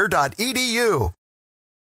mycomputercareer.edu.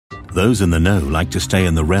 Those in the know like to stay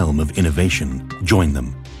in the realm of innovation. Join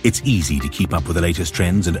them. It's easy to keep up with the latest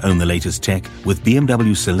trends and own the latest tech with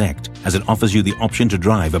BMW Select, as it offers you the option to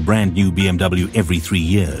drive a brand new BMW every 3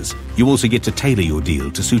 years. You also get to tailor your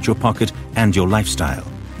deal to suit your pocket and your lifestyle.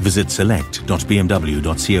 Visit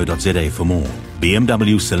select.bmw.co.za for more.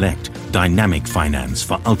 BMW Select, dynamic finance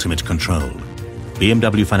for ultimate control.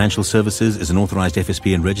 BMW Financial Services is an authorized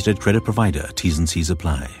FSP and registered credit provider. T's and C's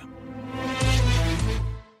apply.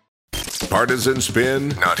 Partisan spin?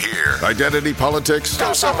 Not here. Identity politics?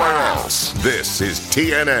 Go somewhere else. This is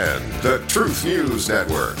TNN, the Truth News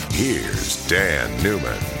Network. Here's Dan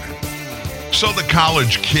Newman. So the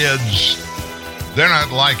college kids, they're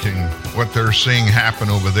not liking what they're seeing happen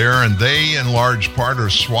over there, and they, in large part, are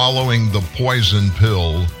swallowing the poison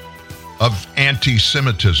pill of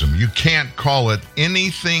anti-Semitism. You can't call it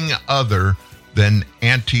anything other than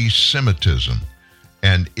anti-Semitism.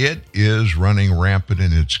 And it is running rampant,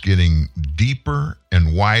 and it's getting deeper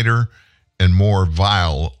and wider and more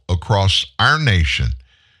vile across our nation.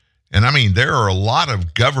 And I mean, there are a lot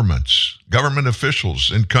of government officials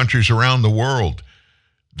in countries around the world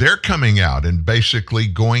they're coming out and basically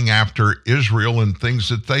going after Israel and things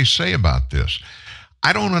that they say about this.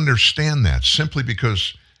 I don't understand that, simply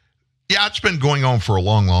because, yeah, it's been going on for a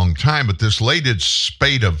long, long time, but this latest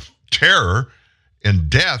spate of terror and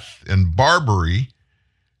death and barbarity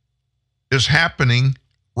is happening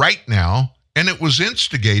right now, and it was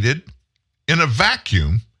instigated in a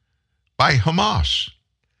vacuum by Hamas.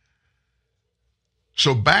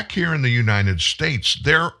 So back here in the United States,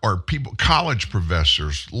 there are people, college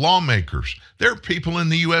professors, lawmakers, there are people in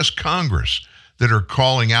the U.S. Congress that are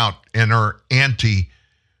calling out and are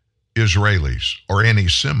anti-Israelis or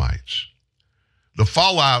anti-Semites. The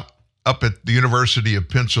fallout up at the University of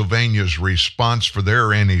Pennsylvania's response for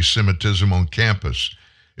their anti-Semitism on campus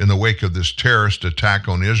in the wake of this terrorist attack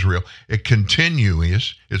on Israel, it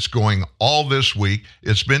continues. It's going all this week.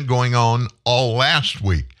 It's been going on all last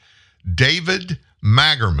week. David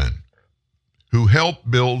Magerman, who helped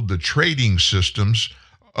build the trading systems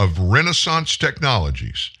of Renaissance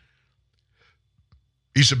Technologies,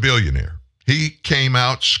 he's a billionaire. He came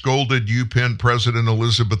out, scolded UPenn President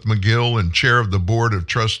Elizabeth McGill and Chair of the Board of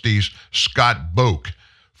Trustees Scott Boak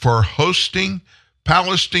for hosting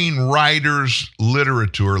Palestine Writers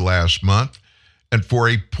Literature last month and for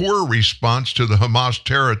a poor response to the Hamas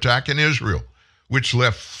terror attack in Israel, which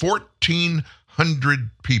left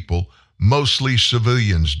 1,400 people, mostly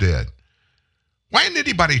civilians, dead. Why isn't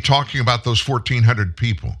anybody talking about those 1,400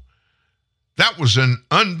 people? That was an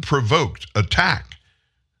unprovoked attack.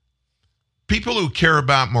 People who care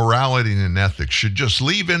about morality and ethics should just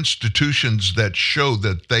leave institutions that show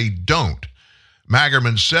that they don't.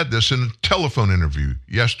 Magerman said this in a telephone interview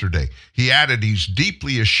yesterday. He added he's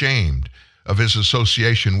deeply ashamed of his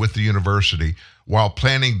association with the university while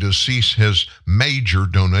planning to cease his major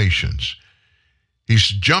donations. He's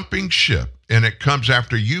jumping ship, and it comes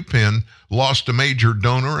after UPenn lost a major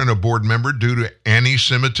donor and a board member due to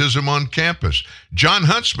anti-Semitism on campus. John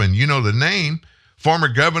Huntsman, you know the name, former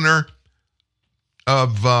governor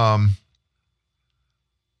of,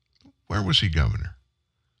 where was he governor?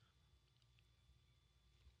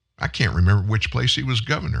 I can't remember which place he was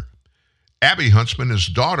governor. Abby Huntsman, his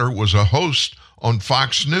daughter, was a host on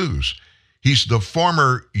Fox News. He's the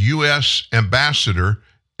former U.S. ambassador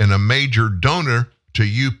and a major donor to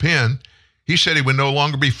UPenn. He said he would no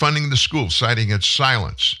longer be funding the school, citing its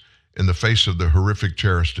silence in the face of the horrific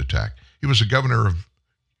terrorist attack. He was a governor of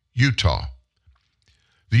Utah.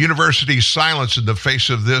 The university's silence in the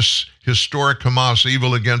face of this historic Hamas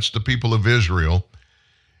evil against the people of Israel,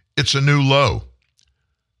 it's a new low.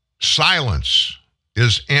 Silence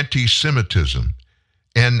is anti-Semitism,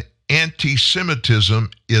 and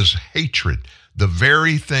anti-Semitism is hatred, the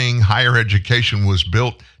very thing higher education was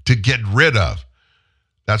built to get rid of.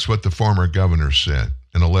 That's what the former governor said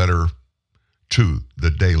in a letter to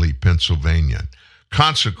the Daily Pennsylvanian.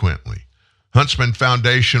 Consequently, Huntsman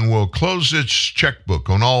Foundation will close its checkbook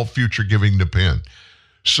on all future giving to Penn,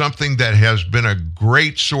 something that has been a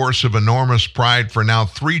great source of enormous pride for now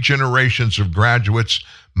 3 generations of graduates.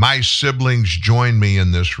 My siblings join me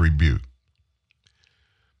in this rebuke.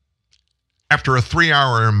 After a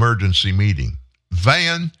 3-hour emergency meeting,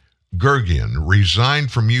 Van Gergen resigned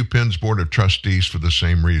from UPenn's Board of Trustees for the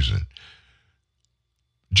same reason.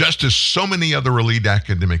 Just as so many other elite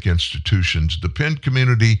academic institutions, the Penn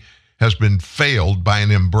community has been failed by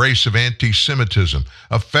an embrace of anti-Semitism,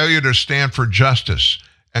 a failure to stand for justice,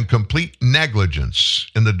 and complete negligence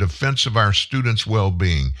in the defense of our students'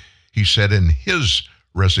 well-being, he said in his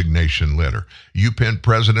resignation letter. UPenn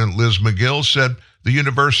President Liz McGill said the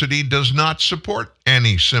university does not support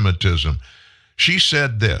anti-Semitism. She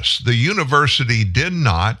said this: the university did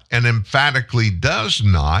not and emphatically does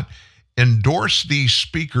not endorse these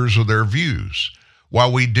speakers or their views.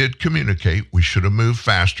 While we did communicate, we should have moved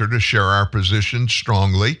faster to share our position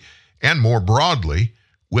strongly and more broadly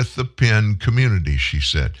with the Penn community, she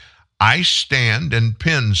said. I stand and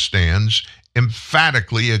Penn stands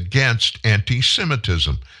emphatically against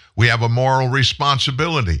anti-Semitism. We have a moral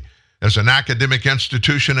responsibility as an academic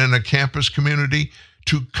institution and a campus community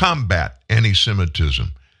to combat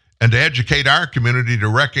anti-Semitism and to educate our community to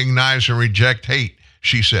recognize and reject hate,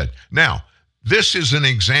 she said. Now, this is an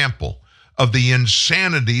example of the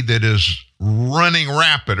insanity that is running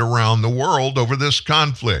rapid around the world over this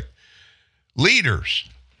conflict. Leaders,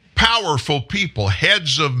 powerful people,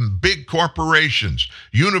 heads of big corporations,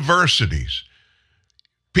 universities,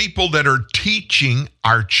 people that are teaching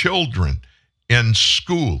our children in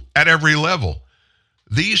school at every level.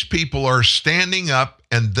 These people are standing up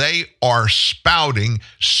and they are spouting,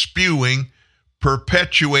 spewing,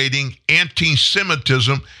 perpetuating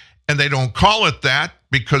anti-Semitism, and they don't call it that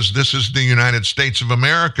because this is the United States of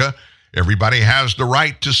America Everybody has the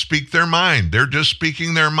right to speak their mind. They're just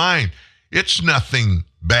speaking their mind. It's nothing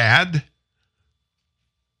bad.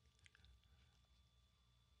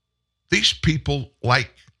 These people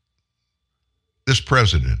like this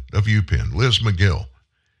president of UPenn, Liz McGill,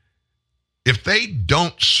 if they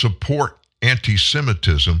don't support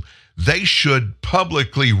anti-Semitism, they should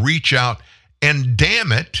publicly reach out and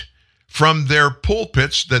damn it from their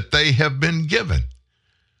pulpits that they have been given.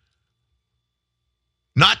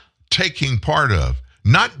 Not taking part of,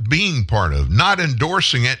 not being part of, not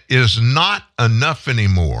endorsing it is not enough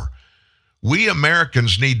anymore. We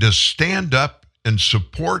Americans need to stand up in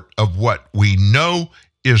support of what we know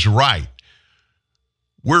is right.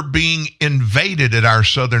 We're being invaded at our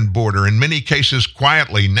southern border, in many cases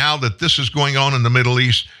quietly. Now that this is going on in the Middle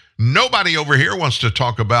East, nobody over here wants to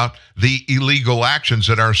talk about the illegal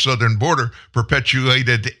actions at our southern border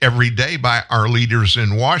perpetuated every day by our leaders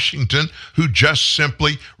in Washington who just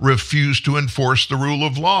simply refuse to enforce the rule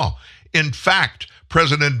of law. In fact,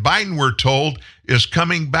 President Biden, we're told, is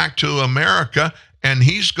coming back to America, and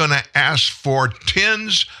he's going to ask for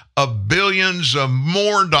tens of billions of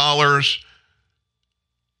more dollars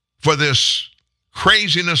for this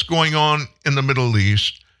craziness going on in the Middle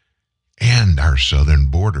East and our southern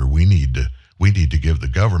border. We need to give the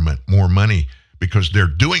government more money because they're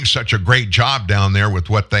doing such a great job down there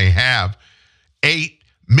with what they have. 8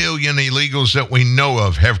 million illegals that we know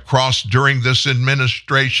of have crossed during this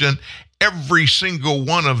administration, every single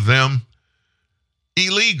one of them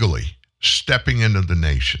illegally stepping into the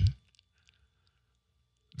nation.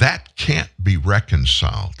 That can't be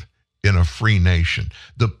reconciled in a free nation.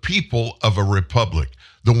 The people of a republic,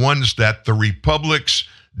 the ones that the republics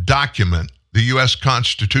document, the U.S.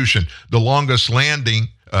 Constitution, the longest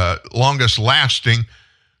lasting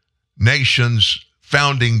nation's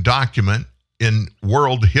founding document in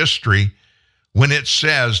world history, when it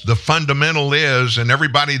says the fundamental is, and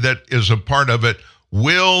everybody that is a part of it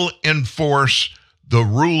will enforce the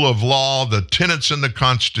rule of law, the tenets in the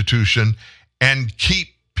Constitution, and keep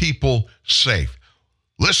people safe.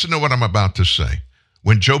 Listen to what I'm about to say.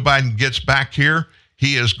 When Joe Biden gets back here,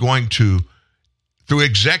 he is going to, through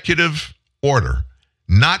executive order,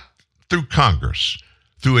 not through Congress,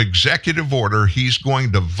 through executive order, he's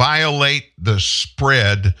going to violate the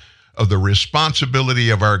spread of the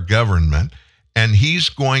responsibility of our government, and he's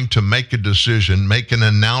going to make a decision, make an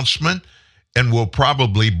announcement, and will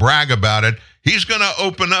probably brag about it. He's going to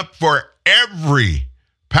open up for every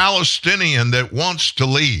Palestinian that wants to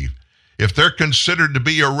leave. If they're considered to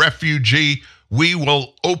be a refugee, we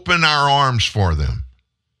will open our arms for them.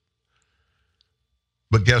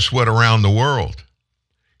 But guess what? Around the world,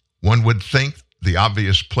 one would think the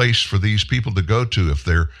obvious place for these people to go to if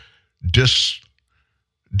they're disattached,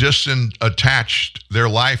 their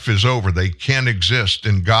life is over, they can't exist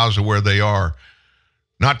in Gaza where they are.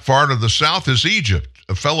 Not far to the south is Egypt,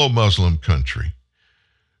 a fellow Muslim country.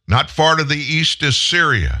 Not far to the east is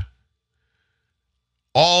Syria.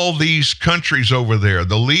 All these countries over there,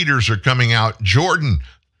 the leaders are coming out. Jordan,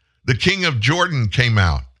 the king of Jordan came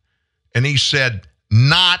out, and he said,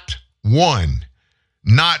 not one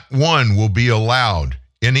will be allowed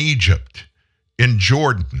in Egypt, in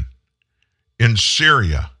Jordan, in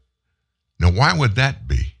Syria. Now, why would that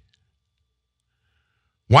be?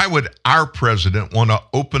 Why would our president want to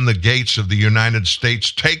open the gates of the United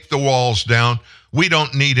States, take the walls down? We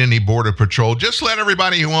don't need any border patrol. Just let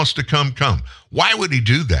everybody who wants to come. Why would he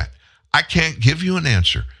do that? I can't give you an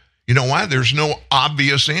answer. You know why? There's no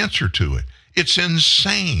obvious answer to it. It's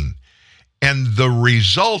insane. And the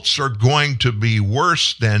results are going to be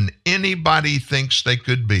worse than anybody thinks they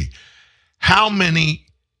could be. How many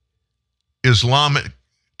Islamic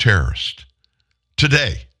terrorists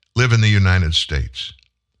today live in the United States?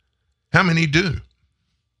 How many do?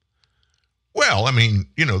 Well, I mean,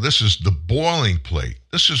 this is the boiling plate.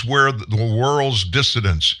 This is where the world's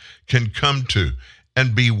dissidents can come to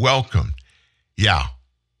and be welcomed. Yeah,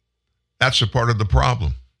 that's a part of the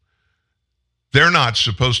problem. They're not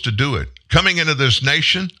supposed to do it. Coming into this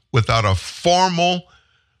nation without a formal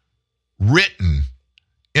written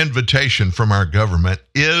invitation from our government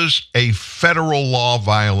is a federal law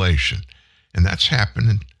violation. And that's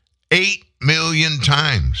happening 8 million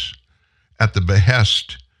times at the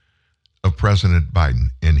behest of President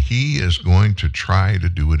Biden, and he is going to try to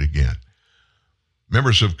do it again.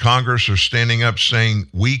 Members of Congress are standing up saying,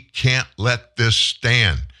 we can't let this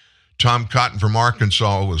stand. Tom Cotton from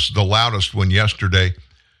Arkansas was the loudest one yesterday.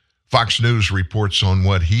 Fox News reports on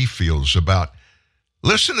what he feels about.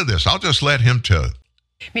 Listen to this. I'll just let him tell it.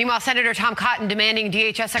 Meanwhile, Senator Tom Cotton demanding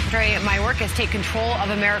DHS Secretary Mayorkas take control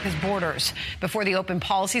of America's borders before the open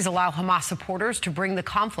policies allow Hamas supporters to bring the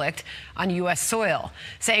conflict on U.S. soil,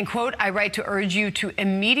 saying, quote, I write to urge you to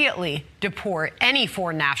immediately deport any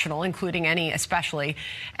foreign national, including especially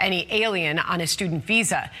any alien on a student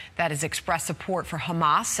visa that has expressed support for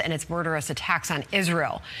Hamas and its murderous attacks on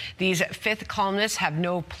Israel. These fifth columnists have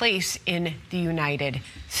no place in the United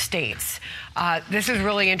States. This is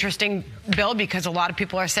really interesting, Bill, because a lot of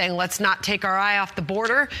people are saying, let's not take our eye off the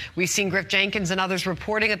border. We've seen Griff Jenkins and others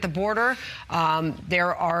reporting at the border.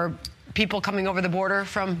 There are people coming over the border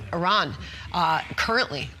from Iran.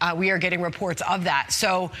 Currently, we are getting reports of that.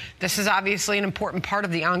 So this is obviously an important part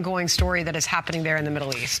of the ongoing story that is happening there in the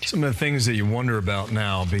Middle East. Some of the things that you wonder about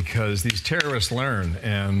now, because these terrorists learn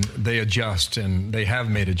and they adjust, and they have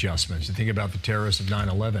made adjustments. You think about the terrorists of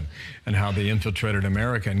 9/11 and how they infiltrated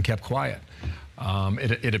America and kept quiet.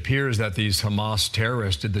 It appears that these Hamas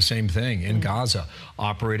terrorists did the same thing in Gaza,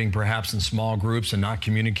 operating perhaps in small groups and not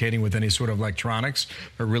communicating with any sort of electronics,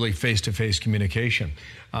 but really face-to-face communication.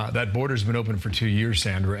 That border's been open for 2 years,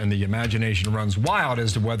 Sandra, and the imagination runs wild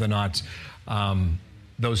as to whether or not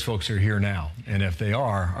those folks are here now. And if they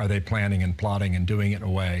are they planning and plotting and doing it in a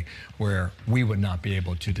way where we would not be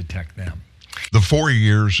able to detect them? The 4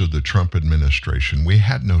 years of the Trump administration, we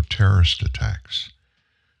had no terrorist attacks.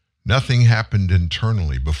 Nothing happened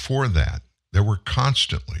internally. Before that, there were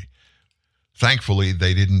constantly. Thankfully,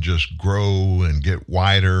 they didn't just grow and get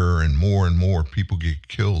wider and more people get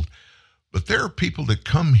killed. But there are people that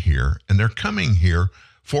come here, and they're coming here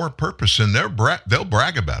for a purpose, and they'll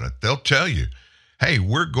brag about it. They'll tell you, hey,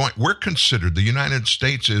 we're considered, the United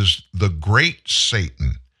States is the great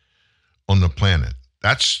Satan on the planet.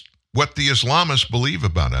 That's what the Islamists believe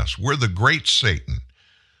about us. We're the great Satan.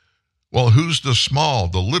 Well, who's the small,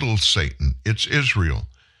 the little Satan? It's Israel.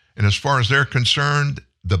 And as far as they're concerned,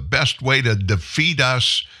 the best way to defeat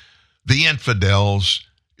us, the infidels,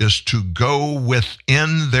 is to go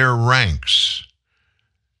within their ranks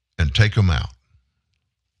and take them out.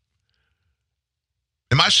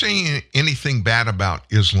 Am I saying anything bad about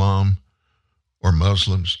Islam or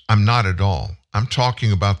Muslims? I'm not at all. I'm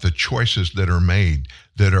talking about the choices that are made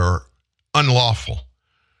that are unlawful.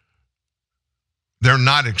 They're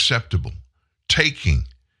not acceptable. Taking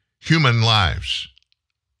human lives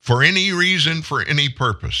for any reason, for any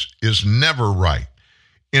purpose, is never right.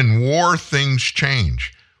 In war, things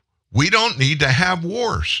change. We don't need to have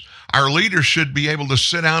wars. Our leaders should be able to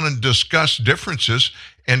sit down and discuss differences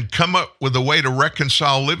and come up with a way to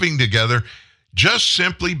reconcile living together just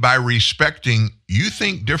simply by respecting, you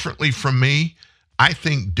think differently from me, I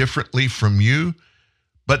think differently from you,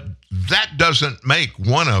 but that doesn't make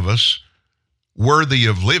one of us worthy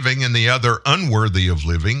of living and the other unworthy of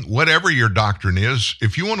living. Whatever your doctrine is,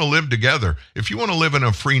 if you want to live together, if you want to live in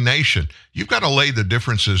a free nation, you've got to lay the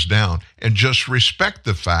differences down and just respect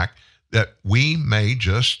the fact that we may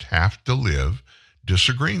just have to live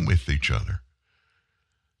disagreeing with each other.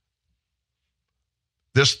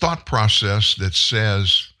 This thought process that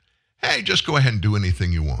says, hey, just go ahead and do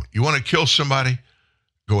anything you want. You want to kill somebody?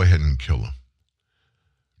 Go ahead and kill them.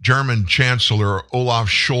 German Chancellor Olaf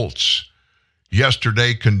Scholz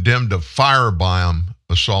yesterday condemned a firebomb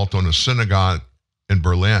assault on a synagogue in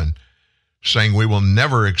Berlin, saying we will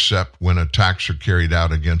never accept when attacks are carried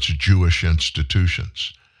out against Jewish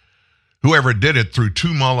institutions. Whoever did it threw 2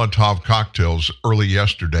 Molotov cocktails early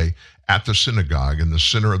yesterday at the synagogue in the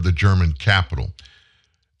center of the German capital.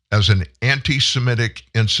 As an anti-Semitic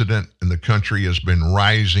incident in the country has been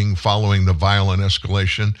rising following the violent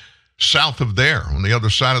escalation south of there, on the other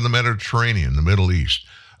side of the Mediterranean, the Middle East.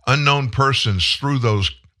 Unknown persons threw those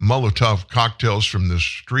Molotov cocktails from the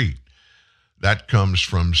street. That comes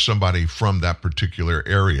from somebody from that particular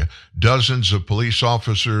area. Dozens of police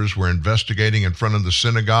officers were investigating in front of the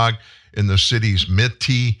synagogue in the city's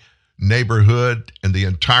Mitte neighborhood, and the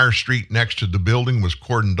entire street next to the building was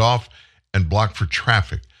cordoned off and blocked for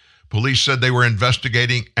traffic. Police said they were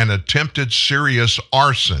investigating an attempted serious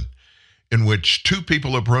arson in which 2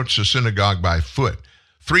 people approached the synagogue by foot,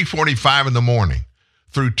 3:45 in the morning,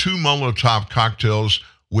 threw 2 Molotov cocktails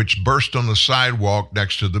which burst on the sidewalk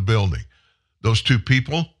next to the building. Those 2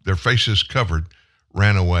 people, their faces covered,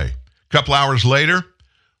 ran away. A couple hours later,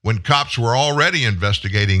 when cops were already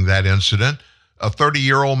investigating that incident, a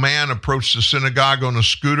 30-year-old man approached the synagogue on a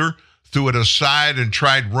scooter, threw it aside, and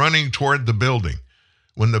tried running toward the building.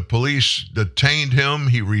 When the police detained him,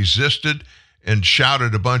 he resisted and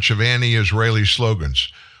shouted a bunch of anti-Israeli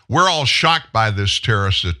slogans. We're all shocked by this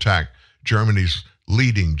terrorist attack, Germany's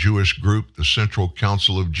leading Jewish group, the Central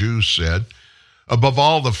Council of Jews, said. Above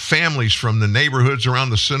all, the families from the neighborhoods around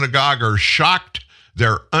the synagogue are shocked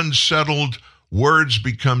They're unsettled. Words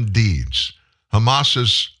become deeds.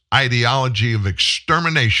 Hamas's ideology of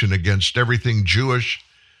extermination against everything Jewish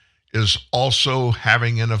is also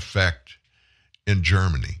having an effect in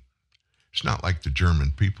Germany. It's not like the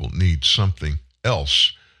German people need something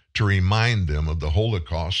else to remind them of the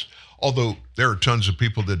Holocaust, although there are tons of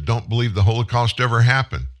people that don't believe the Holocaust ever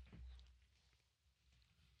happened.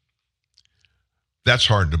 That's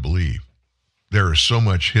hard to believe. There is so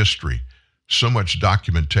much history, so much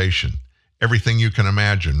documentation, everything you can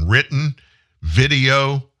imagine, written,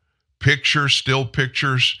 video, pictures, still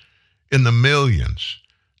pictures, in the millions,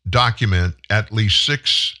 document at least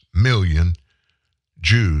 6 million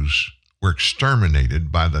Jews were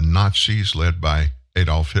exterminated by the Nazis led by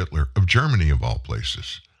Adolf Hitler of Germany, of all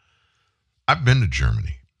places. I've been to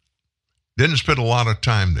Germany. Didn't spend a lot of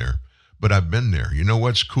time there, but I've been there. You know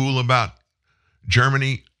what's cool about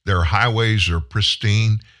Germany? Their highways are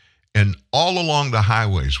pristine, and all along the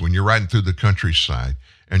highways, when you're riding through the countryside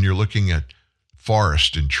and you're looking at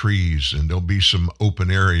forest and trees, and there'll be some open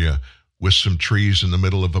area with some trees in the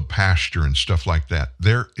middle of a pasture and stuff like that,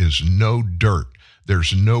 there is no dirt.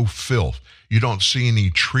 There's no filth. You don't see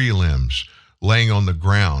any tree limbs laying on the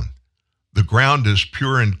ground. The ground is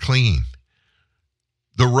pure and clean.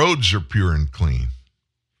 The roads are pure and clean.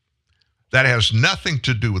 That has nothing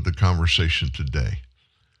to do with the conversation today.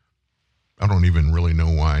 I don't even really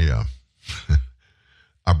know why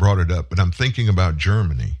I brought it up, but I'm thinking about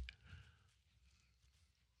Germany.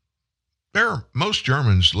 Most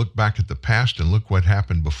Germans look back at the past and look what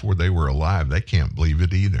happened before they were alive. They can't believe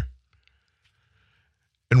it either.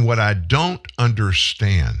 And what I don't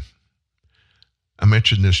understand, I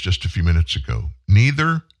mentioned this just a few minutes ago,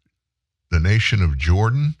 neither the nation of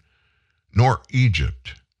Jordan nor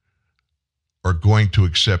Egypt are going to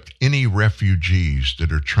accept any refugees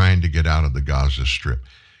that are trying to get out of the Gaza Strip.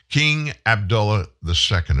 King Abdullah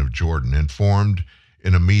II of Jordan informed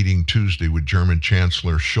in a meeting Tuesday with German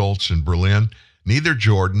Chancellor Scholz in Berlin, neither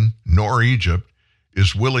Jordan nor Egypt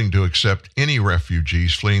is willing to accept any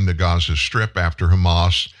refugees fleeing the Gaza Strip after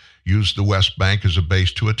Hamas used the West Bank as a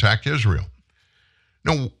base to attack Israel.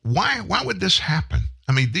 Now, why would this happen?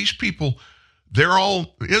 I mean, these people, they're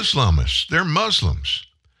all Islamists. They're Muslims.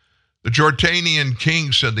 The Jordanian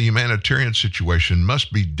king said the humanitarian situation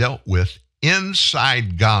must be dealt with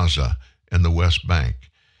inside Gaza and the West Bank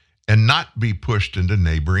and not be pushed into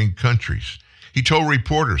neighboring countries. He told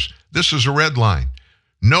reporters, this is a red line.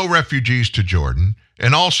 No refugees to Jordan,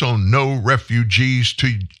 and also no refugees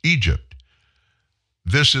to Egypt.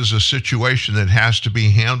 This is a situation that has to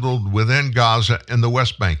be handled within Gaza and the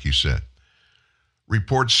West Bank, he said.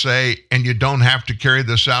 Reports say, and you don't have to carry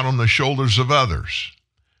this out on the shoulders of others.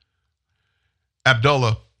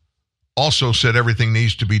 Abdullah also said everything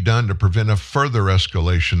needs to be done to prevent a further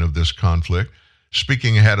escalation of this conflict,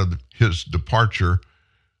 speaking ahead of his departure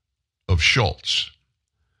of Scholz.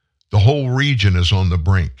 The whole region is on the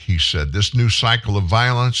brink, he said. This new cycle of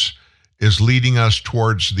violence is leading us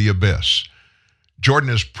towards the abyss. Jordan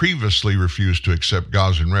has previously refused to accept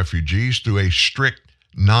Gazan refugees through a strict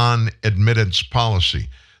non-admittance policy.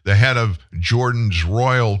 The head of Jordan's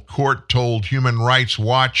royal court told Human Rights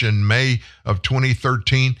Watch in May of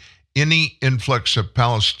 2013, any influx of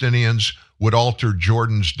Palestinians would alter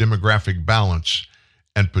Jordan's demographic balance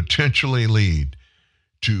and potentially lead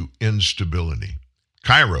to instability.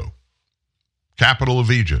 Cairo, capital of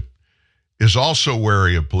Egypt, is also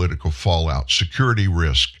wary of political fallout, security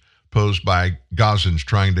risk posed by Gazans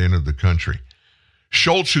trying to enter the country.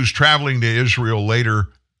 Scholz, who's traveling to Israel later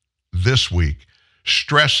this week,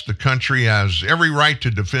 stressed the country has every right to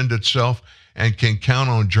defend itself and can count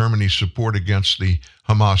on Germany's support against the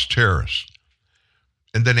Hamas terrorists.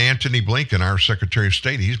 And then Antony Blinken, our Secretary of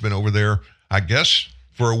State, he's been over there, I guess,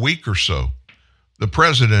 for a week or so. The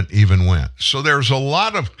president even went. So there's a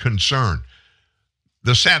lot of concern.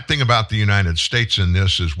 The sad thing about the United States in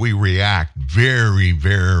this is we react very,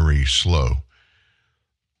 very slow.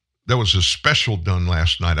 There was a special done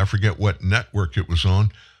last night. I forget what network it was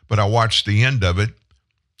on, but I watched the end of it.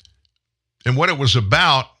 And what it was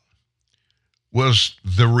about was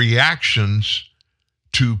the reactions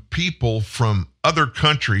to people from other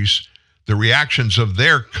countries, the reactions of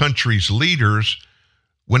their country's leaders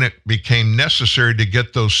when it became necessary to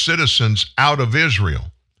get those citizens out of Israel.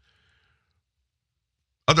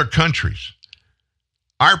 Other countries.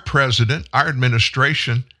 Our president, our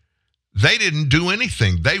administration, they didn't do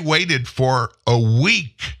anything. They waited for a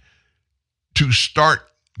week to start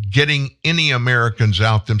getting any Americans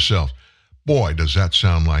out themselves. Boy, does that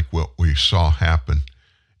sound like what we saw happen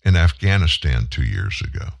in Afghanistan 2 years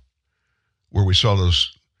ago, where we saw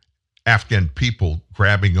those Afghan people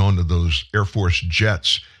grabbing onto those Air Force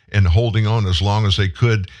jets and holding on as long as they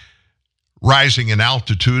could, rising in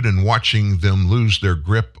altitude and watching them lose their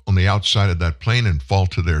grip on the outside of that plane and fall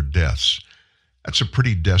to their deaths. That's a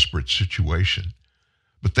pretty desperate situation.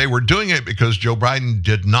 But they were doing it because Joe Biden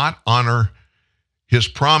did not honor his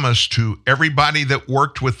promise to everybody that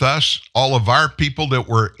worked with us, all of our people that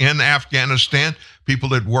were in Afghanistan, people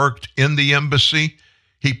that worked in the embassy.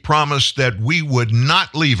 He promised that we would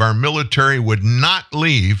not leave, our military would not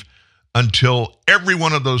leave until every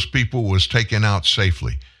one of those people was taken out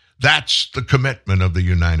safely. That's the commitment of the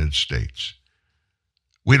United States.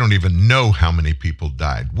 We don't even know how many people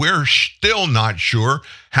died. We're still not sure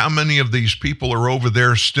how many of these people are over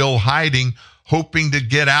there still hiding, hoping to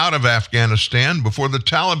get out of Afghanistan before the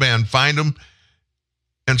Taliban find them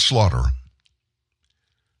and slaughter them.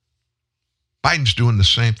 Biden's doing the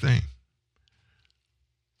same thing.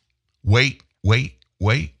 Wait,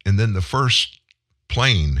 and then the first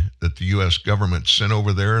plane that the U.S. government sent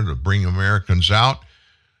over there to bring Americans out,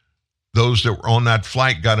 those that were on that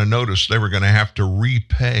flight got a notice they were going to have to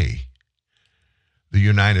repay the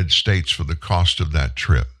United States for the cost of that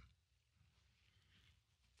trip.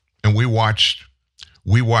 And we watched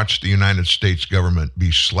the United States government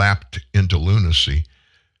be slapped into lunacy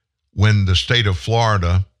when the state of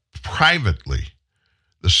Florida privately,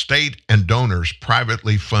 the state and donors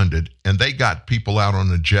privately funded, and they got people out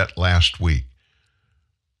on a jet last week.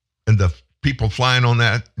 And the people flying on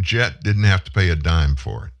that jet didn't have to pay a dime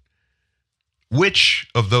for it. Which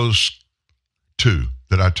of those two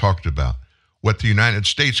that I talked about, what the United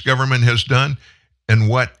States government has done and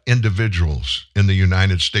what individuals in the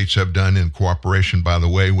United States have done in cooperation, by the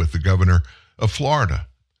way, with the governor of Florida,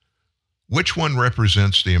 which one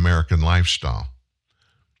represents the American lifestyle?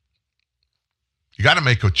 You got to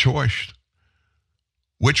make a choice.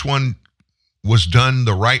 Which one was done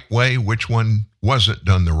the right way? Which one wasn't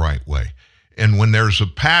done the right way? And when there's a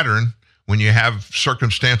pattern, when you have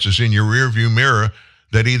circumstances in your rearview mirror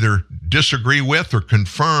that either disagree with or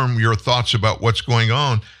confirm your thoughts about what's going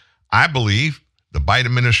on, I believe the Biden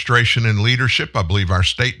administration and leadership, I believe our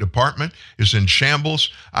State Department is in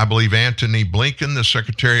shambles. I believe Antony Blinken, the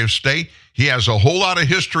Secretary of State, he has a whole lot of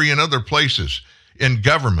history in other places in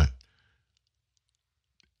government.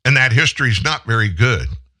 And that history is not very good.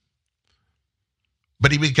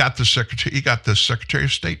 But he got the Secretary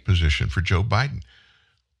of State position for Joe Biden.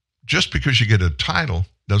 Just because you get a title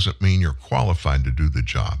doesn't mean you're qualified to do the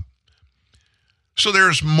job. So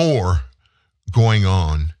there's more going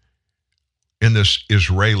on in this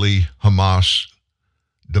Israeli-Hamas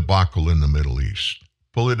debacle in the Middle East.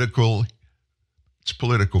 It's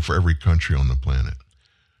political for every country on the planet.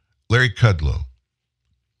 Larry Kudlow,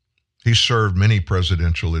 he served many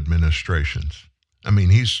presidential administrations. I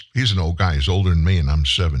mean, he's an old guy. He's older than me, and I'm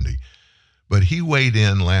 70. But he weighed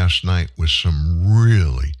in last night with some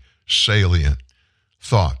really salient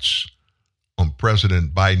thoughts on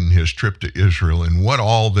President Biden, his trip to Israel, and what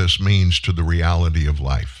all this means to the reality of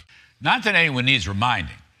life. Not that anyone needs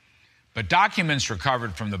reminding, but documents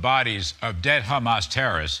recovered from the bodies of dead Hamas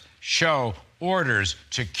terrorists show orders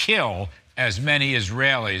to kill as many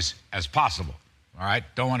Israelis as possible. All right?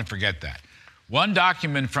 Don't want to forget that. One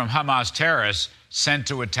document from Hamas terrorists sent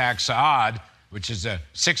to attack Saad, which is a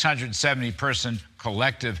 670-person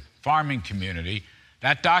collective farming community,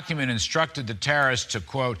 that document instructed the terrorists to,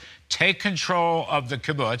 quote, take control of the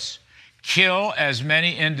kibbutz, kill as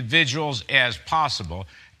many individuals as possible,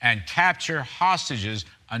 and capture hostages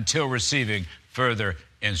until receiving further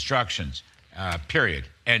instructions, period,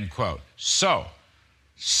 end quote. So,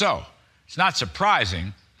 it's not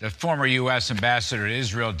surprising that former U.S. Ambassador to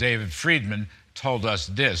Israel, David Friedman, told us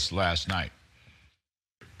this last night.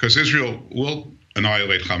 Because Israel will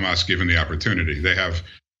annihilate Hamas given the opportunity. They have.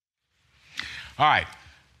 All right.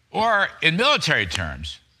 Or in military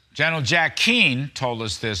terms, General Jack Keane told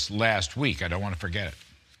us this last week. I don't want to forget it.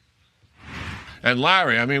 And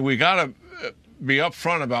Larry, I mean, we got to be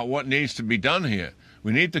upfront about what needs to be done here.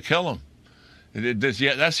 We need to kill them.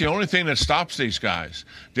 That's the only thing that stops these guys.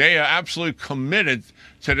 They are absolutely committed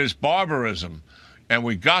to this barbarism. And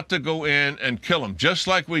we got to go in and kill them, just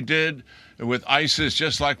like we did with ISIS,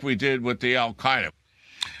 just like we did with the Al-Qaeda.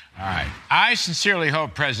 All right. I sincerely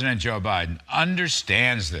hope President Joe Biden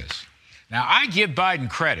understands this. Now, I give Biden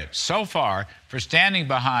credit so far for standing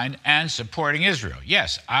behind and supporting Israel.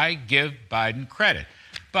 Yes, I give Biden credit.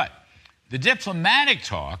 But the diplomatic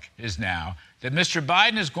talk is now that Mr.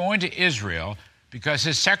 Biden is going to Israel because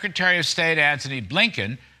his Secretary of State, Antony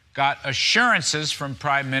Blinken, got assurances from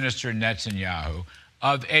Prime Minister Netanyahu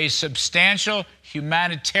of a substantial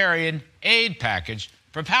humanitarian aid package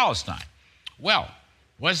for Palestine. Well,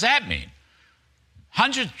 What does that mean?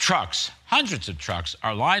 Hundreds of trucks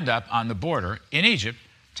are lined up on the border in Egypt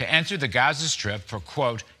to enter the Gaza Strip for,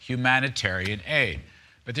 quote, humanitarian aid.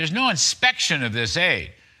 But there's no inspection of this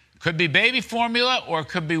aid. Could be baby formula or it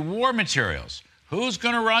could be war materials. Who's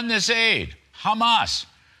going to run this aid? Hamas.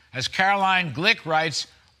 As Caroline Glick writes,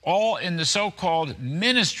 all in the so-called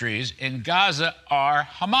ministries in Gaza are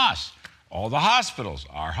Hamas. All the hospitals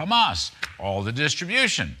are Hamas. All the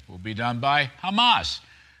distribution will be done by Hamas.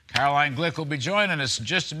 Caroline Glick will be joining us in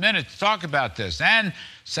just a minute to talk about this. And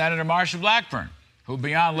Senator Marsha Blackburn, who will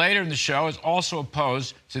be on later in the show, is also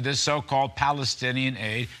opposed to this so-called Palestinian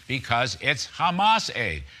aid because it's Hamas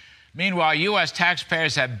aid. Meanwhile, U.S.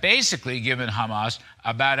 taxpayers have basically given Hamas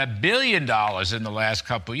about $1 billion in the last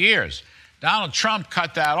couple years. Donald Trump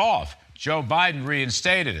cut that off. Joe Biden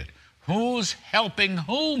reinstated it. Who's helping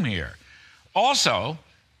whom here? Also,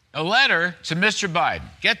 a letter to Mr. Biden.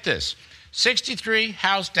 Get this. 63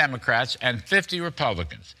 House Democrats and 50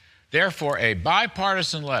 Republicans. Therefore, a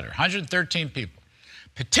bipartisan letter, 113 people,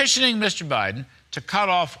 petitioning Mr. Biden to cut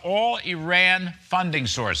off all Iran funding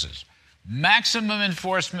sources, maximum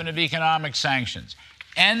enforcement of economic sanctions,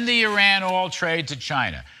 end the Iran oil trade to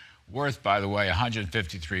China, worth, by the way,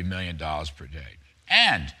 $153 million per day.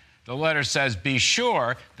 And the letter says, be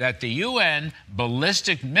sure that the UN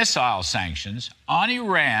ballistic missile sanctions on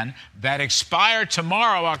Iran that expire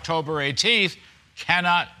tomorrow, October 18th,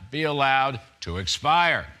 cannot be allowed to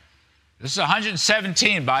expire. This is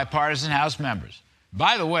 117 bipartisan House members.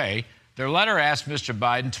 By the way, their letter asked Mr.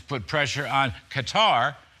 Biden to put pressure on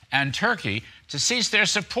Qatar and Turkey to cease their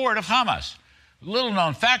support of Hamas.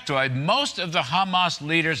 Little-known factoid, most of the Hamas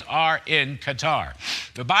leaders are in Qatar.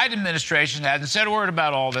 The Biden administration hasn't said a word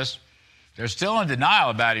about all this. They're still in denial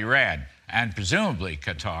about Iran and presumably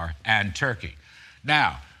Qatar and Turkey.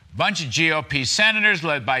 Now, a bunch of GOP senators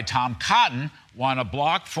led by Tom Cotton want to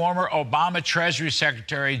block former Obama Treasury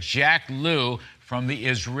Secretary Jack Lew from the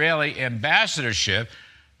Israeli ambassadorship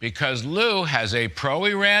because Lew has a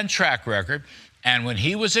pro-Iran track record, and when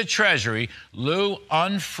he was at Treasury, Lew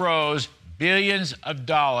unfroze billions of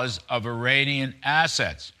dollars of Iranian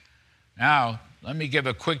assets. Now, let me give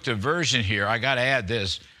a quick diversion here. I got to add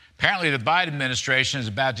this. Apparently, the Biden administration is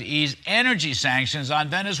about to ease energy sanctions on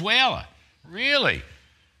Venezuela. Really?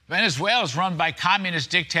 Venezuela is run by communist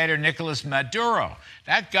dictator Nicolas Maduro.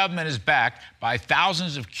 That government is backed by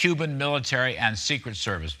thousands of Cuban military and Secret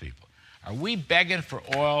Service people. Are we begging for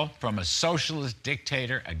oil from a socialist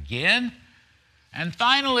dictator again? And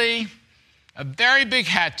finally, a very big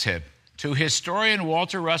hat tip to historian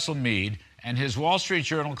Walter Russell Mead and his Wall Street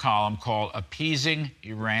Journal column called Appeasing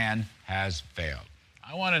Iran Has Failed.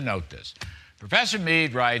 I want to note this. Professor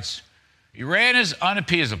Mead writes, Iran is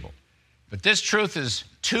unappeasable, but this truth is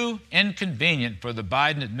too inconvenient for the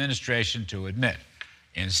Biden administration to admit.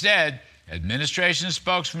 Instead, administration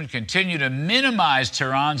spokesmen continue to minimize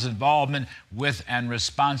Tehran's involvement with and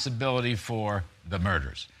responsibility for the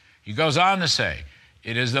murders. He goes on to say,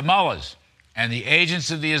 it is the mullahs and the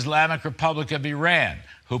agents of the Islamic Republic of Iran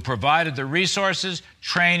who provided the resources,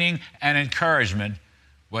 training, and encouragement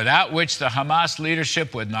without which the Hamas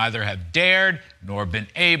leadership would neither have dared nor been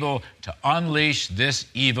able to unleash this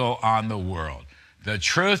evil on the world. The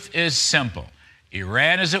truth is simple.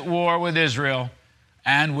 Iran is at war with Israel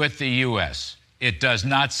and with the U.S. It does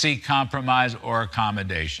not seek compromise or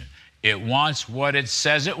accommodation. It wants what it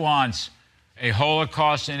says it wants, a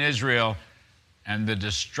Holocaust in Israel and the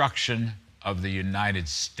destruction of the United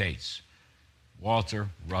States. Walter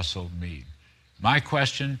Russell Mead. My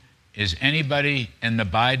question, is anybody in the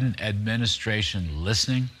Biden administration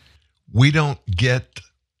listening? We don't get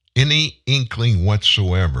any inkling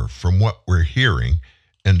whatsoever from what we're hearing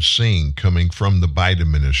and seeing coming from the Biden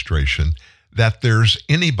administration that there's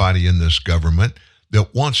anybody in this government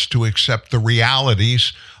that wants to accept the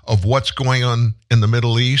realities of what's going on in the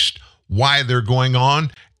Middle East, why they're going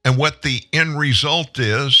on, and what the end result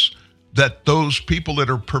is that those people that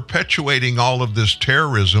are perpetuating all of this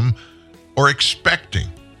terrorism are expecting.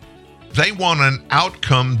 They want an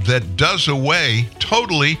outcome that does away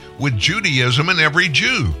totally with Judaism and every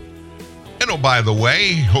Jew. And oh, by the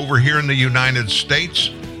way, over here in the United States,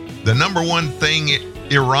 the number one thing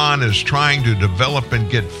Iran is trying to develop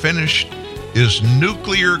and get finished is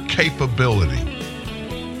nuclear capability.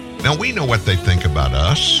 Now, we know what they think about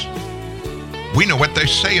us. We know what they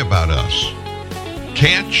say about us.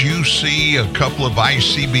 Can't you see a couple of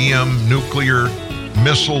ICBM nuclear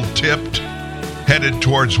missile tipped headed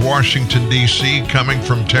towards Washington, D.C., coming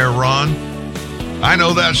from Tehran? I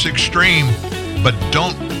know that's extreme, but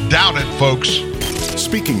don't doubt it, folks.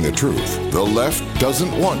 Speaking the truth, the left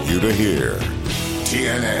doesn't want you to hear.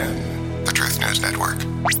 TNN, the Truth News Network.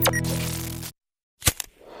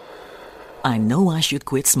 I know I should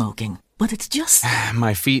quit smoking, but it's just...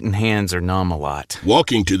 My feet and hands are numb a lot.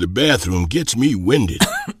 Walking to the bathroom gets me winded.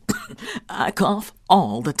 I cough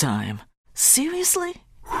all the time. Seriously?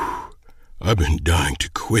 I've been dying to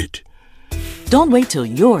quit. Don't wait till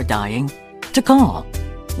you're dying to call.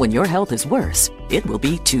 When your health is worse, it will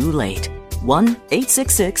be too late.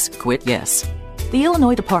 1-866-QUIT-YES. The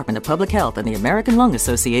Illinois Department of Public Health and the American Lung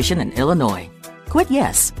Association in Illinois.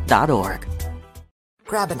 QuitYes.org.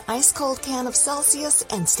 Grab an ice-cold can of Celsius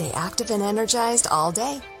and stay active and energized all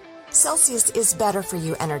day. Celsius is better for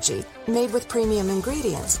you energy, made with premium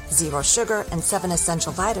ingredients, 0 sugar, and 7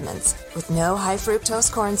 essential vitamins, with no high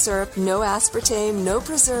fructose corn syrup, no aspartame, no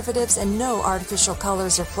preservatives, and no artificial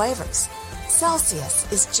colors or flavors.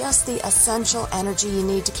 Celsius is just the essential energy you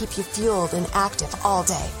need to keep you fueled and active all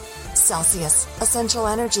day. Celsius, essential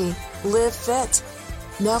energy. Live fit.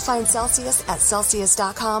 Now find Celsius at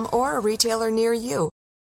Celsius.com or a retailer near you.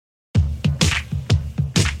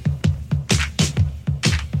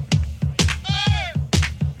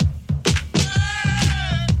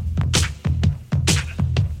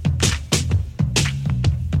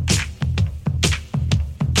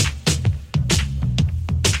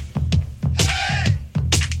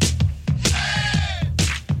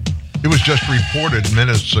 It was just reported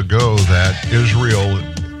minutes ago that Israel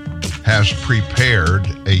has prepared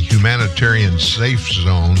a humanitarian safe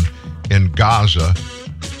zone in Gaza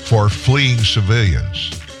for fleeing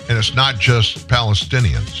civilians. And it's not just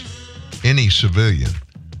Palestinians, any civilian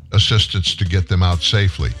assistance to get them out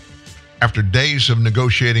safely. After days of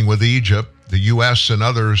negotiating with Egypt, the U.S. and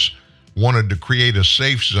others wanted to create a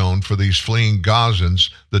safe zone for these fleeing Gazans.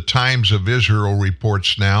 The Times of Israel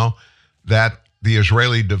reports now that the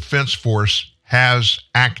Israeli Defense Force has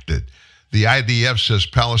acted. The IDF says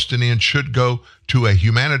Palestinians should go to a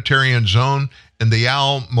humanitarian zone in the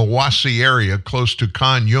Al-Mawasi area close to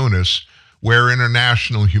Khan Yunis, where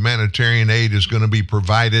international humanitarian aid is going to be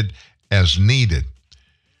provided as needed.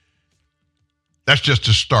 That's just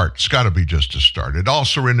a start. It's got to be just a start. It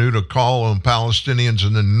also renewed a call on Palestinians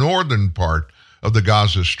in the northern part of the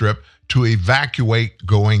Gaza Strip to evacuate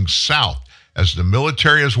going south. As the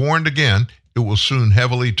military has warned again, it will soon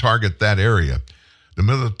heavily target that area. The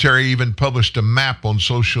military even published a map on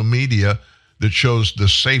social media that shows the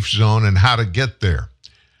safe zone and how to get there.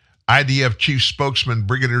 IDF Chief Spokesman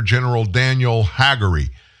Brigadier General Daniel Hagari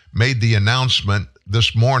made the announcement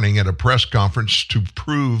this morning at a press conference to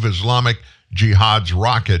prove Islamic Jihad's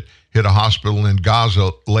rocket hit a hospital in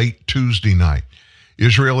Gaza late Tuesday night.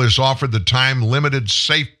 Israel has offered the time-limited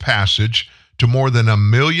safe passage to more than 1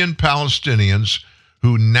 million Palestinians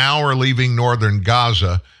who now are leaving northern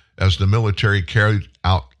Gaza as the military carried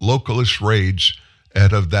out localist raids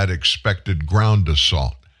ahead of that expected ground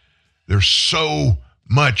assault. There's so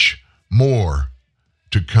much more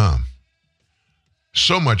to come.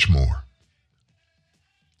 So much more.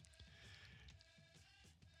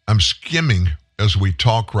 I'm skimming as we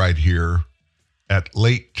talk right here at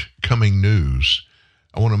late coming news.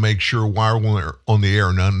 I want to make sure while we're on the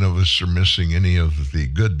air, none of us are missing any of the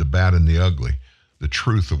good, the bad, and the ugly. The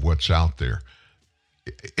truth of what's out there.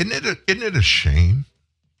 Isn't it a shame?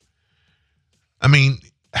 I mean,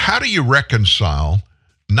 how do you reconcile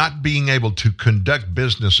not being able to conduct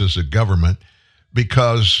business as a government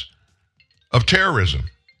because of terrorism?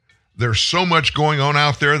 There's so much going on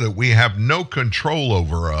out there that we have no control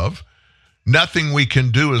over of. Nothing we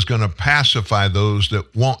can do is going to pacify those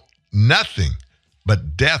that want nothing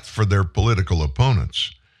but death for their political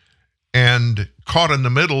opponents. And caught in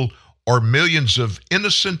the middle are millions of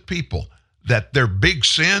innocent people that their big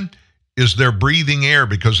sin is they're breathing air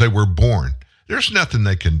because they were born. There's nothing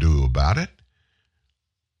they can do about it.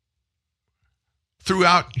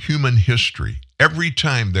 Throughout human history, every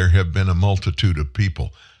time there have been a multitude of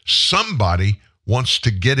people, somebody wants to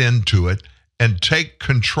get into it and take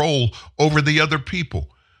control over the other people.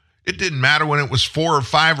 It didn't matter when it was 4 or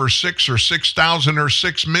 5 or 6 or 6,000 or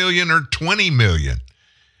 6 million or 20 million.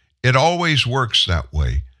 It always works that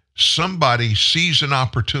way. Somebody sees an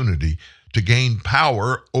opportunity to gain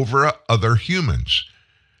power over other humans.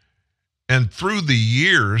 And through the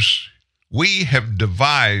years, we have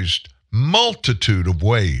devised multitude of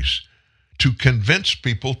ways to convince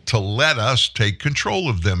people to let us take control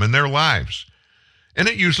of them and their lives. And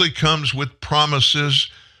it usually comes with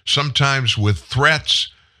promises, sometimes with threats,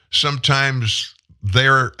 sometimes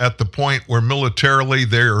they're at the point where militarily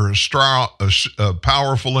they're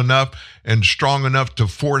powerful enough and strong enough to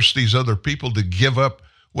force these other people to give up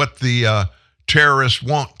what the terrorists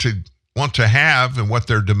want to have and what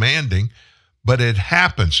they're demanding. But it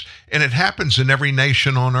happens, and it happens in every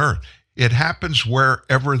nation on earth. It happens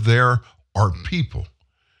wherever there are people.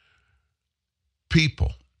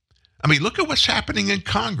 People. I mean, look at what's happening in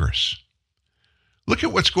Congress. Look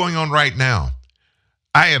at what's going on right now.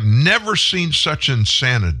 I have never seen such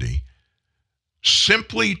insanity.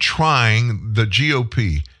 The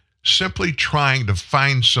GOP, simply trying to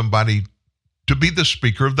find somebody to be the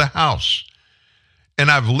Speaker of the House. And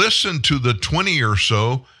I've listened to the 20 or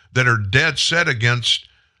so that are dead set against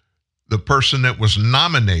the person that was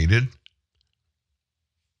nominated.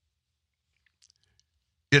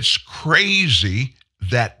 It's crazy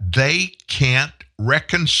that they can't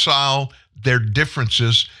reconcile their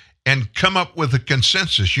differences and come up with a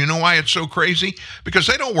consensus. You know why it's so crazy? Because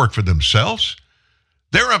they don't work for themselves.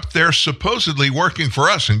 They're up there supposedly working for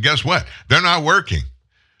us, and guess what? They're not working.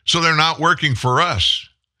 So they're not working for us.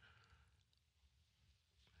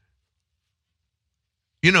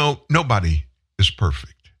 You know, nobody is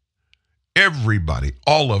perfect. Everybody,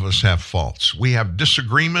 all of us have faults. We have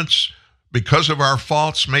disagreements because of our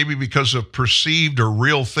faults, maybe because of perceived or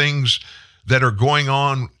real things that are going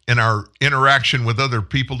on in our interaction with other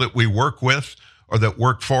people that we work with or that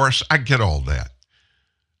work for us. I get all that.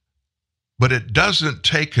 But it doesn't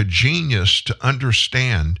take a genius to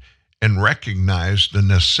understand and recognize the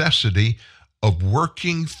necessity of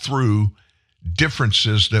working through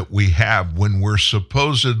differences that we have when we're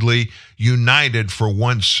supposedly united for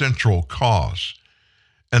one central cause.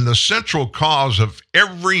 And the central cause of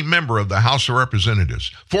every member of the House of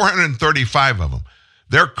Representatives, 435 of them,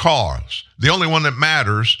 their cause, the only one that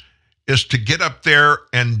matters, is to get up there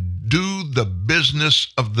and do the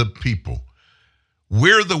business of the people.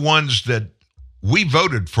 We're the ones that we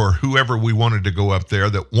voted for whoever we wanted to go up there,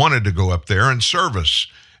 that wanted to go up there and serve us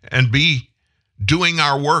and be doing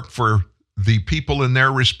our work for the people in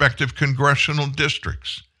their respective congressional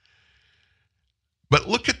districts. But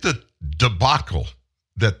look at the debacle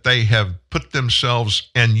that they have put themselves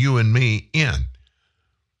and you and me in.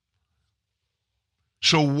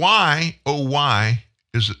 So why, oh why,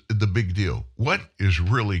 is it the big deal? What is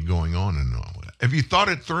really going on in all that? Have you thought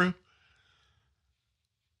it through?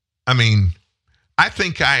 I mean, I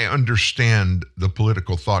think I understand the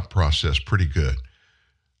political thought process pretty good.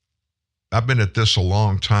 I've been at this a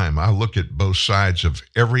long time. I look at both sides of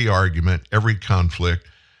every argument, every conflict.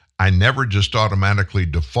 I never just automatically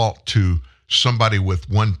default to somebody with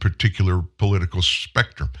one particular political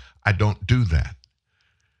spectrum. I don't do that.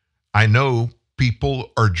 I know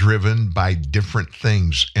people are driven by different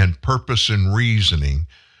things, and purpose and reasoning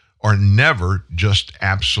are never just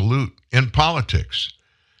absolute in politics.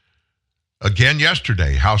 Again,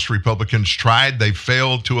 yesterday, House Republicans tried. They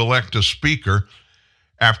failed to elect a speaker.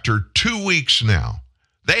 After 2 weeks now,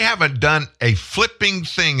 they haven't done a flipping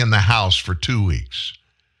thing in the House for 2 weeks.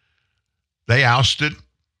 They ousted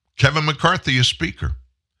Kevin McCarthy as Speaker.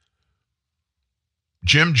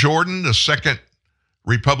 Jim Jordan, the second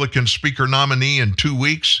Republican Speaker nominee in 2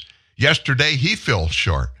 weeks, yesterday he fell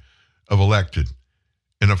short of elected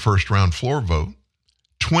in a first-round floor vote.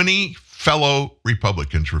 20 fellow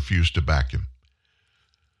Republicans refused to back him.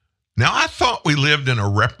 Now, I thought we lived in a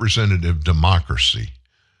representative democracy,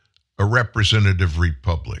 a representative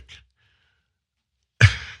republic.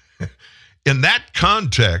 In that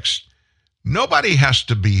context, nobody has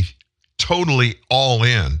to be totally all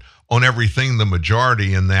in on everything the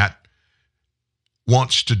majority in that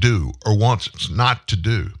wants to do or wants not to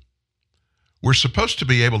do. We're supposed to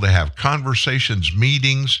be able to have conversations,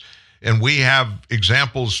 meetings, and we have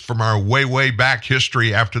examples from our way, way back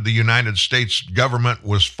history after the United States government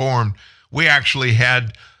was formed. We actually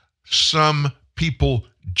had some people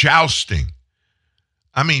jousting.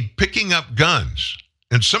 I mean, picking up guns.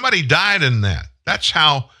 And somebody died in that. That's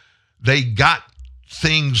how they got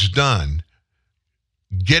things done.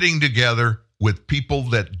 Getting together with people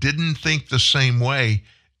that didn't think the same way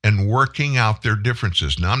and working out their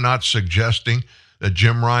differences. Now, I'm not suggesting that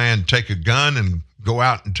Jim Ryan take a gun and go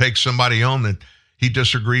out and take somebody on that he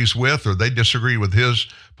disagrees with or they disagree with his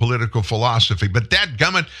political philosophy. But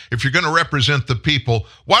dadgummit, if you're going to represent the people,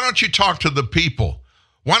 why don't you talk to the people?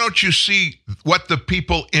 Why don't you see what the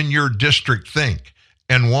people in your district think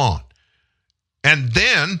and want? And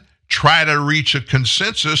then try to reach a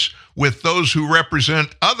consensus with those who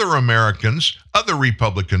represent other Americans, other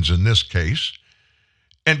Republicans in this case,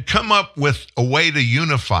 and come up with a way to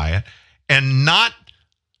unify it and not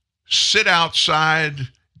sit outside,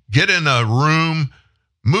 get in a room,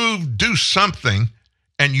 move, do something,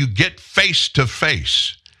 and you get face to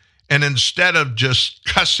face. And instead of just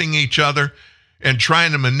cussing each other and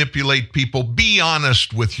trying to manipulate people, be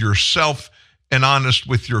honest with yourself and honest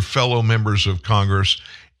with your fellow members of Congress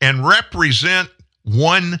and represent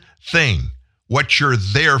one thing, what you're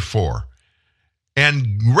there for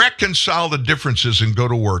and reconcile the differences and go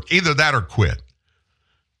to work. Either that or quit.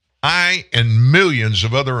 I and millions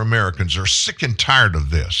of other Americans are sick and tired of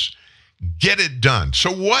this. Get it done.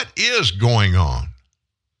 So what is going on?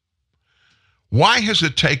 Why has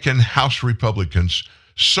it taken House Republicans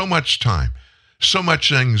so much time, so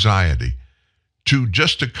much anxiety to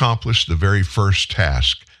just accomplish the very first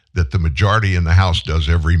task that the majority in the House does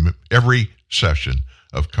every session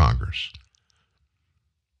of Congress?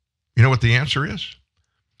 You know what the answer is?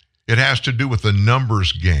 It has to do with the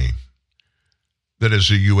numbers game that is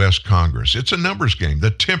the U.S. Congress. It's a numbers game, the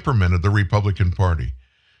temperament of the Republican Party.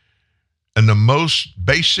 And the most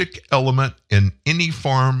basic element in any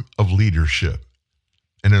form of leadership,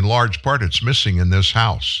 and in large part it's missing in this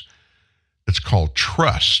House, it's called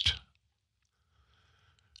trust.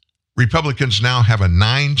 Republicans now have a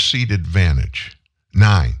 9-seat advantage.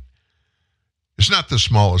 9. It's not the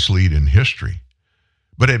smallest lead in history,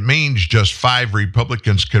 but it means just 5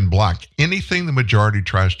 Republicans can block anything the majority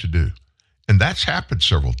tries to do. And that's happened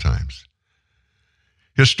several times.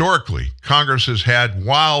 Historically, Congress has had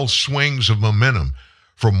wild swings of momentum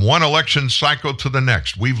from one election cycle to the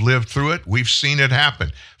next. We've lived through it. We've seen it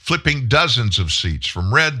happen, flipping dozens of seats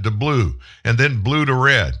from red to blue and then blue to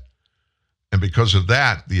red. And because of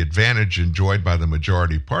that, the advantage enjoyed by the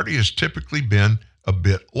majority party has typically been a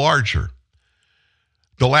bit larger.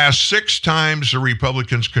 The last 6 times the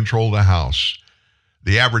Republicans controlled the House,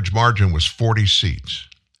 the average margin was 40 seats.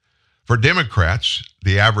 For Democrats,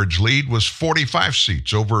 the average lead was 45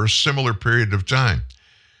 seats over a similar period of time.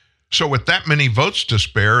 So with that many votes to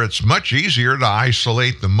spare, it's much easier to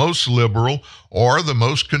isolate the most liberal or the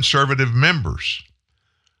most conservative members.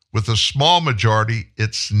 With a small majority,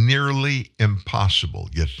 it's nearly impossible.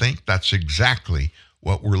 You think that's exactly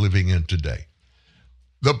what we're living in today.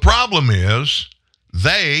 The problem is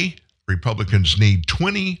Republicans need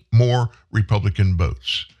 20 more Republican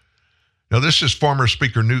votes. Now, this is former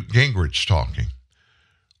Speaker Newt Gingrich talking.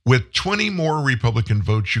 With 20 more Republican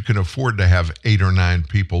votes, you can afford to have 8 or 9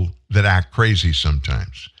 people that act crazy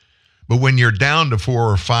sometimes. But when you're down to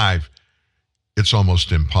 4 or 5, it's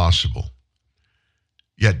almost impossible.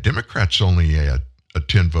 Yet Democrats only had a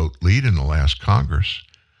 10-vote lead in the last Congress,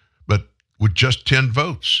 but with just 10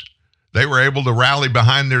 votes, they were able to rally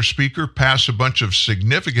behind their speaker, pass a bunch of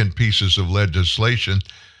significant pieces of legislation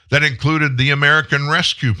that included the American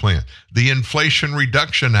Rescue Plan, the Inflation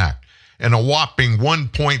Reduction Act, and a whopping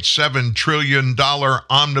 $1.7 trillion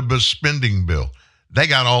omnibus spending bill. They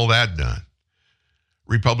got all that done.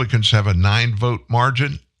 Republicans have a 9-vote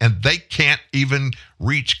margin, and they can't even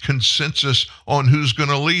reach consensus on who's going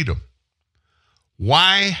to lead them.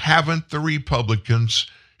 Why haven't the Republicans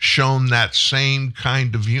shown that same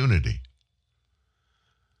kind of unity?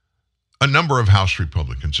 A number of House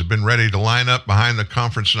Republicans have been ready to line up behind the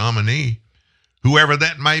conference nominee, whoever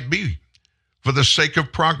that might be, for the sake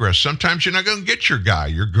of progress. Sometimes you're not going to get your guy,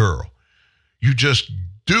 your girl. You just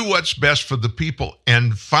do what's best for the people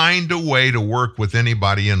and find a way to work with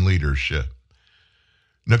anybody in leadership.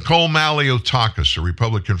 Nicole Maliotakis, a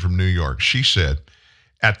Republican from New York, she said,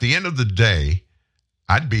 at the end of the day,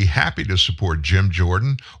 I'd be happy to support Jim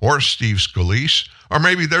Jordan or Steve Scalise, or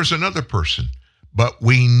maybe there's another person, but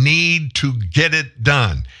we need to get it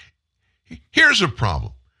done. Here's a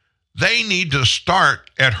problem. They need to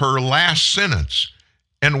start at her last sentence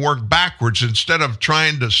and work backwards instead of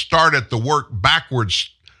trying to start at the work backwards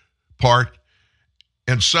part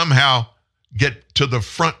and somehow get to the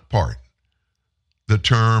front part. The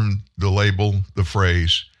term, the label, the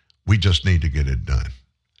phrase, we just need to get it done.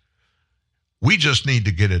 We just need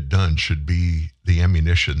to get it done should be the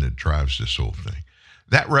ammunition that drives this whole thing.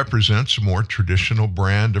 That represents a more traditional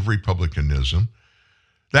brand of republicanism.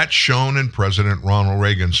 That's shown in President Ronald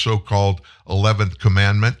Reagan's so-called 11th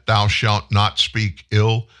commandment, thou shalt not speak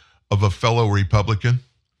ill of a fellow Republican.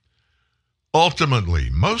 Ultimately,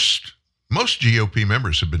 most GOP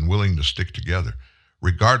members have been willing to stick together,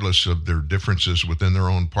 regardless of their differences within their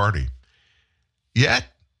own party. Yet,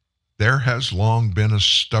 there has long been a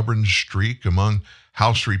stubborn streak among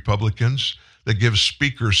House Republicans that gives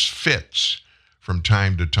speakers fits from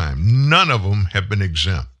time to time. None of them have been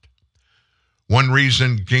exempt. One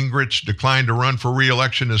reason Gingrich declined to run for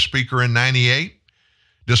re-election as Speaker in 98,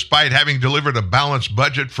 despite having delivered a balanced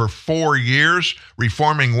budget for 4 years,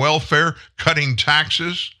 reforming welfare, cutting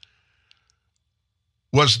taxes,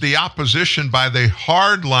 was the opposition by the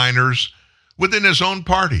hardliners within his own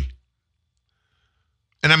party.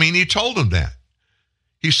 And I mean, he told them that.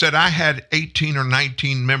 He said, I had 18 or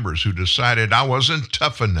 19 members who decided I wasn't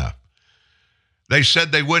tough enough. They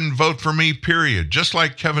said they wouldn't vote for me, period, just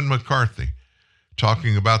like Kevin McCarthy.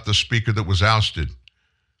 talking about the speaker that was ousted.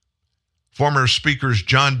 Former speakers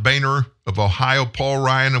John Boehner of Ohio, Paul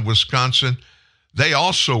Ryan of Wisconsin, they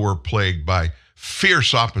also were plagued by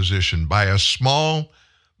fierce opposition by a small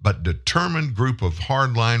but determined group of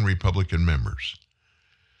hardline Republican members.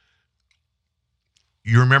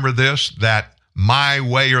 You remember this? That my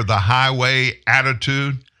way or the highway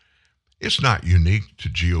attitude? It's not unique to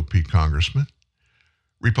GOP congressmen.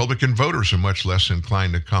 Republican voters are much less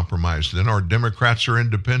inclined to compromise than are Democrats or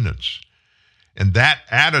independents. And that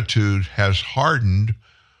attitude has hardened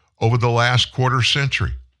over the last quarter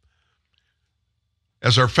century.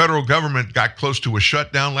 As our federal government got close to a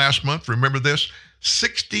shutdown last month, remember this?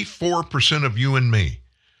 64% of you and me,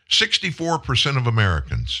 64% of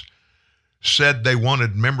Americans said they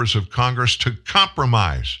wanted members of Congress to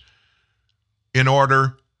compromise in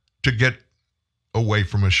order to get away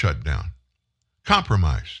from a shutdown.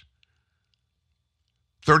 Compromise.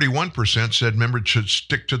 31% said members should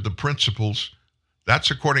stick to the principles. That's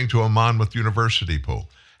according to a Monmouth University poll.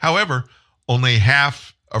 However, only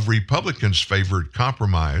half of Republicans favored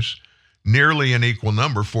compromise. Nearly an equal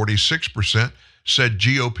number, 46%, said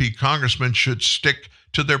GOP congressmen should stick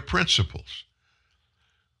to their principles.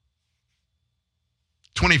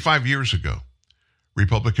 25 years ago,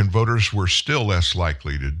 Republican voters were still less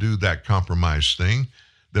likely to do that compromise thing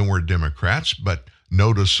than were Democrats, but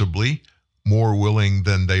noticeably more willing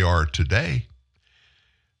than they are today.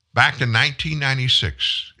 Back in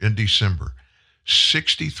 1996, in December,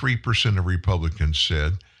 63% of Republicans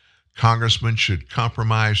said congressmen should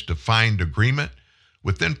compromise to find agreement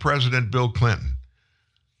with then President Bill Clinton.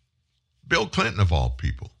 Bill Clinton, of all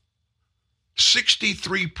people.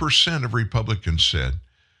 63% of Republicans said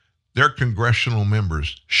their congressional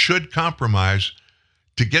members should compromise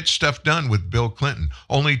to get stuff done with Bill Clinton.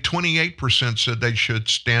 Only 28% said they should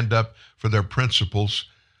stand up for their principles.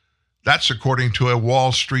 That's according to a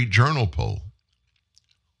Wall Street Journal poll.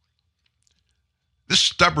 This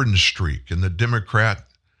stubborn streak in the Democrat,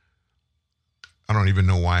 I don't even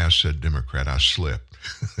know why I said Democrat, I slipped.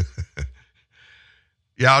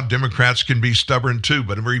 Yeah, Democrats can be stubborn too,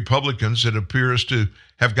 but Republicans, it appears to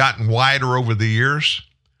have gotten wider over the years,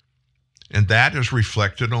 and that is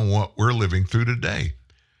reflected on what we're living through today.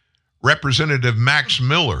 Representative Max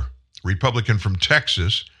Miller, Republican from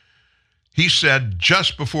Texas, he said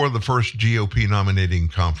just before the first GOP nominating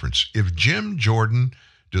conference, if Jim Jordan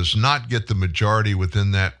does not get the majority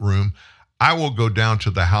within that room, I will go down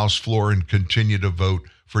to the House floor and continue to vote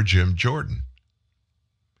for Jim Jordan.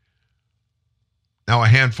 Now, a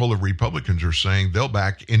handful of Republicans are saying they'll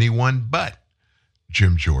back anyone but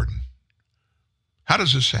Jim Jordan. How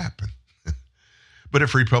does this happen? But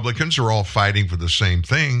if Republicans are all fighting for the same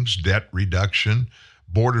things, debt reduction,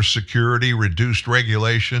 border security, reduced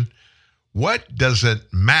regulation, what does it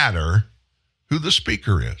matter who the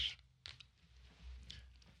speaker is?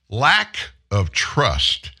 Lack of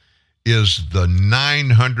trust is the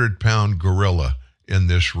 900-pound gorilla in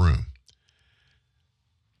this room.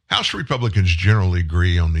 House Republicans generally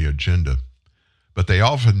agree on the agenda, but they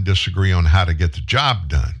often disagree on how to get the job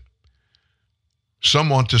done. Some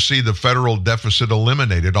want to see the federal deficit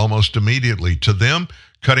eliminated almost immediately. To them,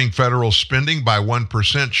 cutting federal spending by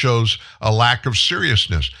 1% shows a lack of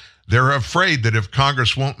seriousness. They're afraid that if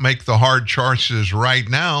Congress won't make the hard choices right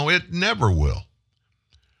now, it never will.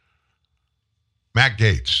 Matt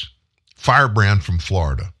Gaetz, firebrand from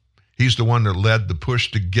Florida. He's the one that led the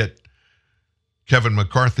push to get Kevin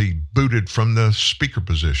McCarthy booted from the speaker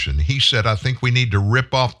position. He said, I think we need to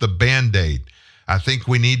rip off the Band-Aid. I think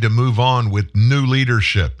we need to move on with new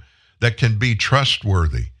leadership that can be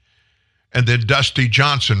trustworthy. And then Dusty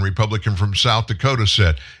Johnson, Republican from South Dakota,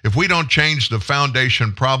 said, if we don't change the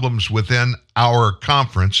foundation problems within our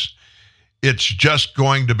conference, it's just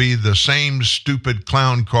going to be the same stupid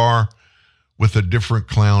clown car with a different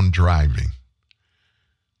clown driving.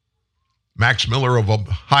 Max Miller of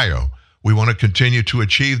Ohio, we want to continue to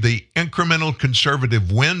achieve the incremental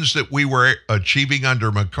conservative wins that we were achieving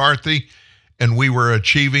under McCarthy, and we were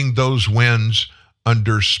achieving those wins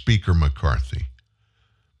under Speaker McCarthy.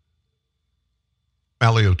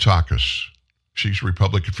 Maliotakis, she's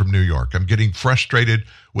Republican from New York. I'm getting frustrated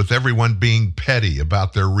with everyone being petty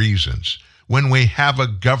about their reasons when we have a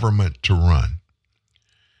government to run.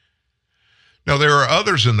 Now, there are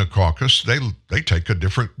others in the caucus, they take a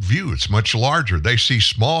different view. It's much larger. They see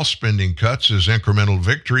small spending cuts as incremental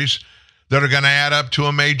victories that are going to add up to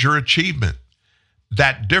a major achievement.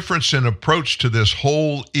 That difference in approach to this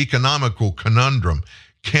whole economical conundrum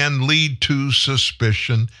can lead to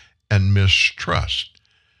suspicion and mistrust,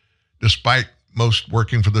 despite most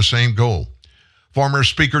working for the same goal. Former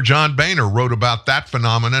Speaker John Boehner wrote about that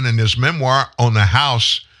phenomenon in his memoir on the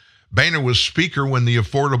House. Boehner was Speaker when the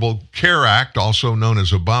Affordable Care Act, also known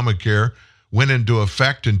as Obamacare, went into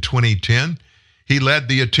effect in 2010. He led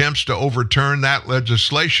the attempts to overturn that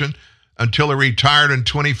legislation until he retired in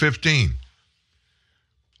 2015.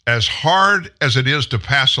 As hard as it is to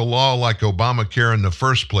pass a law like Obamacare in the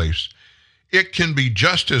first place, it can be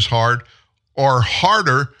just as hard or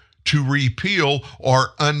harder to repeal or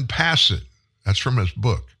unpass it. That's from his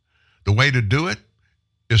book. The way to do it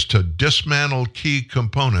is to dismantle key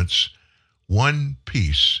components one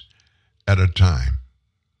piece at a time.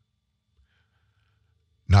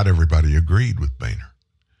 Not everybody agreed with Boehner.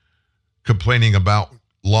 Complaining about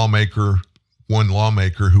one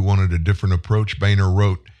lawmaker who wanted a different approach, Boehner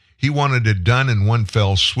wrote, he wanted it done in one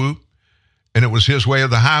fell swoop, and it was his way or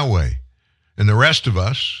the highway. And the rest of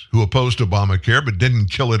us who opposed Obamacare but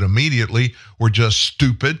didn't kill it immediately were just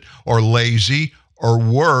stupid or lazy or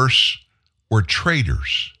worse, were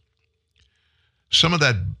traitors. Some of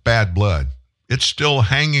that bad blood, it's still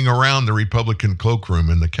hanging around the Republican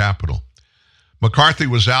cloakroom in the Capitol. McCarthy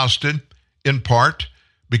was ousted in part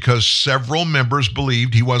because several members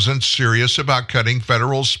believed he wasn't serious about cutting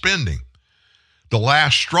federal spending. The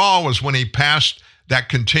last straw was when he passed that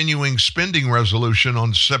continuing spending resolution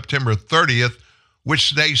on September 30th,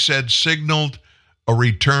 which they said signaled a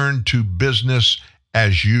return to business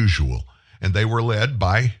as usual. And they were led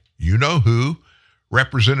by, you know who,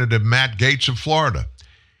 Representative Matt Gaetz of Florida.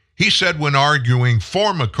 He said when arguing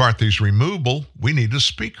for McCarthy's removal, we need a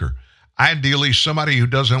speaker. Ideally, somebody who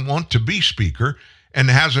doesn't want to be speaker and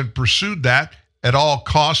hasn't pursued that at all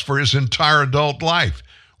costs for his entire adult life.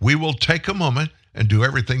 We will take a moment and do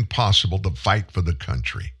everything possible to fight for the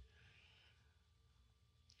country.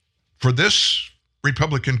 For this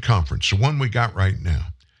Republican conference, the one we got right now,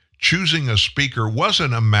 choosing a speaker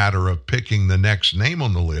wasn't a matter of picking the next name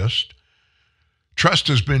on the list. Trust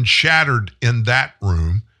has been shattered in that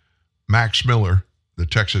room, Max Miller, the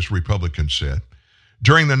Texas Republican, said.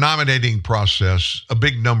 During the nominating process, a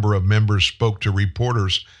big number of members spoke to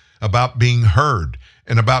reporters about being heard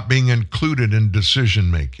and about being included in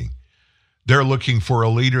decision-making. They're looking for a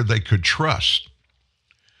leader they could trust.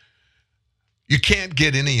 You can't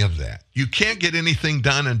get any of that. You can't get anything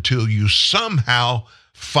done until you somehow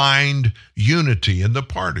find unity in the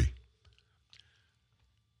party.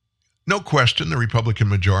 No question, the Republican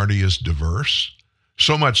majority is diverse,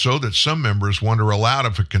 so much so that some members wonder aloud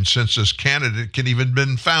if a consensus candidate can even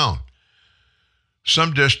be found.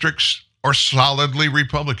 Some districts are solidly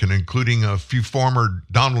Republican, including a few former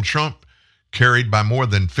Donald Trump carried by more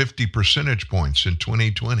than 50 percentage points in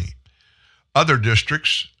 2020. Other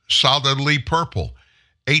districts, solidly purple.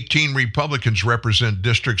 18 Republicans represent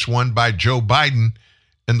districts won by Joe Biden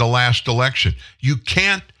in the last election. You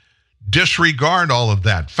can't disregard all of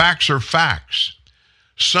that. Facts are facts.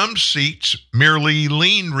 Some seats merely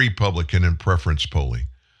lean Republican in preference polling.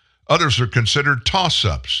 Others are considered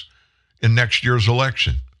toss-ups in next year's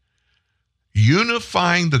election.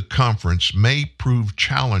 Unifying the conference may prove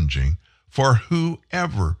challenging for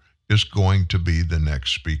whoever is going to be the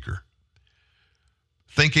next speaker.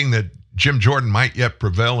 Thinking that Jim Jordan might yet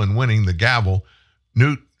prevail in winning the gavel,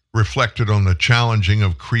 Newt reflected on the challenging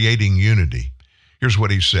of creating unity. Here's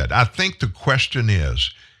what he said. I think the question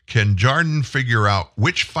is, can Jordan figure out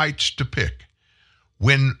which fights to pick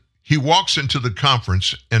when he walks into the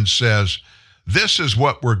conference and says, this is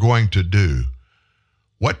what we're going to do?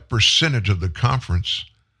 What percentage of the conference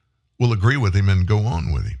will agree with him and go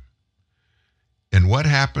on with him? And what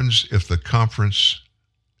happens if the conference,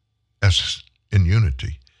 as in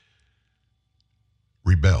unity,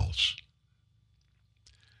 rebels?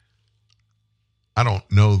 I don't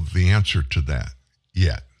know the answer to that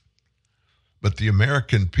yet. But the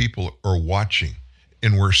American people are watching,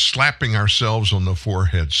 and we're slapping ourselves on the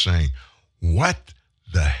forehead saying, what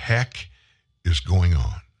the heck is going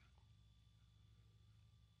on?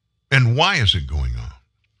 And why is it going on?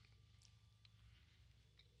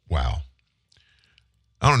 Wow.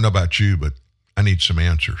 I don't know about you, but I need some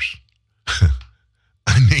answers.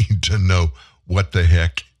 I need to know what the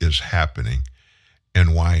heck is happening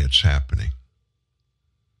and why it's happening.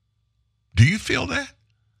 Do you feel that?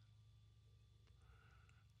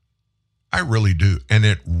 I really do, and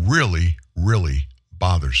it really, really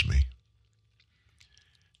bothers me.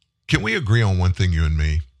 Can we agree on one thing, you and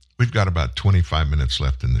me? We've got about 25 minutes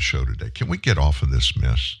left in the show today. Can we get off of this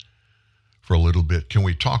mess for a little bit? Can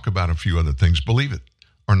we talk about a few other things? Believe it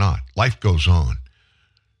or not, life goes on.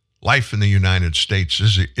 Life in the United States,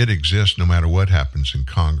 it exists no matter what happens in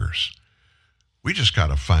Congress. We just got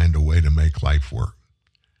to find a way to make life work.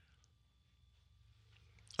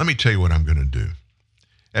 Let me tell you what I'm going to do.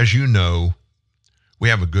 As you know, we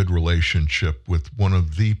have a good relationship with one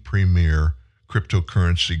of the premier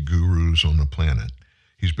cryptocurrency gurus on the planet.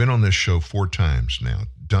 He's been on this show 4 times now.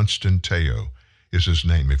 Dunston Teo is his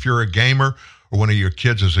name. If you're a gamer or one of your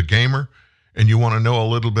kids is a gamer and you want to know a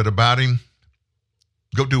little bit about him,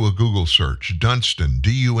 go do a Google search. Dunston,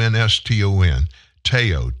 D-U-N-S-T-O-N,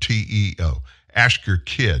 Teo, T-E-O. Ask your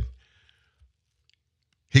kid.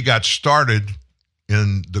 He got started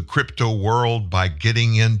in the crypto world by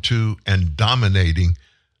getting into and dominating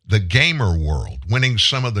the gamer world, winning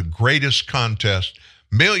some of the greatest contests,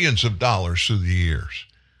 millions of dollars through the years.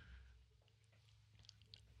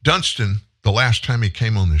 Dunston, the last time he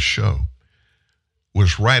came on this show,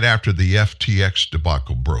 was right after the FTX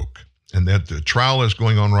debacle broke. And that the trial is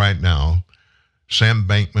going on right now. Sam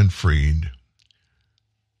Bankman Freid.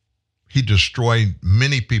 He destroyed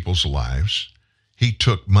many people's lives. He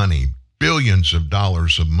took money, billions of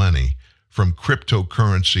dollars of money from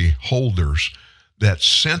cryptocurrency holders that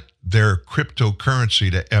sent their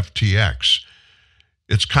cryptocurrency to FTX.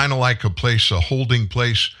 It's kind of like a holding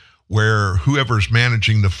place where whoever's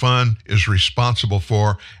managing the fund is responsible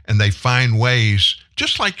for, and they find ways,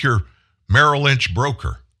 just like your Merrill Lynch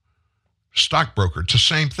broker, stockbroker. It's the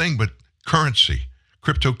same thing, but currency.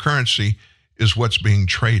 Cryptocurrency is what's being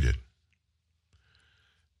traded.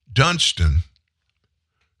 Dunston,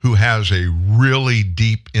 who has a really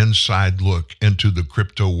deep inside look into the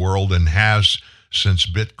crypto world and has since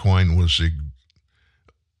Bitcoin was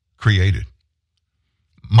created.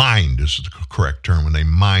 Mined is the correct term when they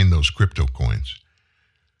mine those crypto coins.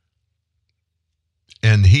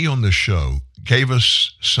 And he on the show gave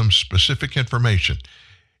us some specific information.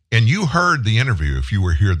 And you heard the interview if you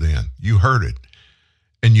were here then. You heard it.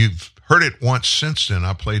 And you've heard it once since then.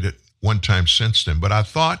 I played it one time since then. But I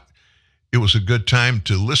thought it was a good time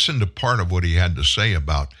to listen to part of what he had to say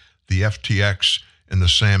about the FTX and the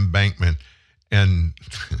Sam Bankman. And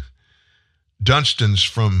Dunston's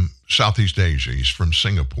from Southeast Asia. He's from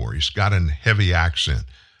Singapore. He's got a heavy accent,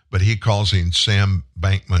 but he calls him Sam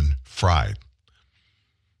Bankman Freid.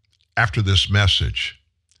 After this message,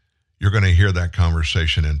 you're going to hear that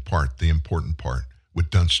conversation in part, the important part, with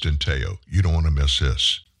Dunston Teo. You don't want to miss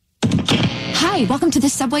this. Hi, welcome to the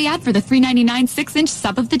Subway ad for the $3.99 6-inch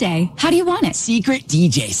sub of the day. How do you want it? Secret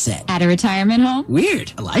DJ set. At a retirement home?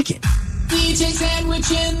 Weird. I like it. DJ sandwich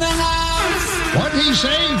in the house. What'd he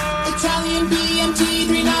say? Italian BMT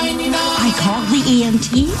 $3.99. I call the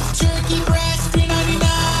EMT. Turkey breast $3.99.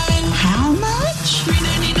 How much?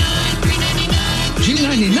 $3.99.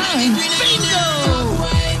 $3.99. Bingo!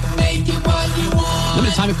 Make it what you want.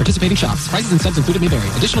 Limited time at participating shops. Prices and subs included may vary.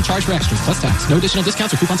 Additional charge for extras plus tax. No additional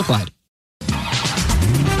discounts or coupons applied.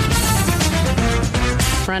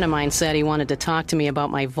 A friend of mine said he wanted to talk to me about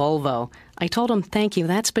my Volvo. I told him, thank you,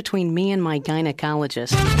 that's between me and my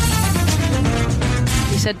gynecologist.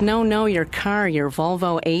 He said, no, your car, your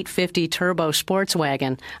Volvo 850 Turbo Sports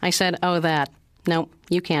Wagon. I said, oh, that. No,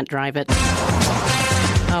 you can't drive it.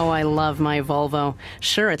 Oh, I love my Volvo.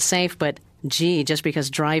 Sure, it's safe, but gee, just because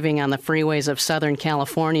driving on the freeways of Southern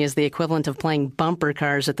California is the equivalent of playing bumper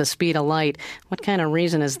cars at the speed of light, what kind of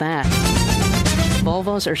reason is that?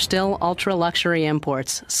 Volvos are still ultra-luxury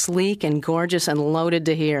imports, sleek and gorgeous and loaded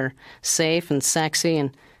to here, safe and sexy,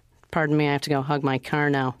 and pardon me, I have to go hug my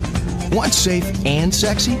car now. Want safe and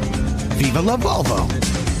sexy? Viva la Volvo.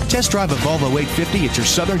 Test drive a Volvo 850 at your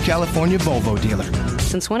Southern California Volvo dealer.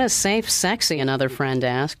 Since when is safe sexy, another friend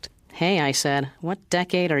asked. Hey, I said, what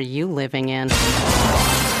decade are you living in?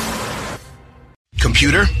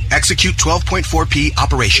 Computer, execute 12.4p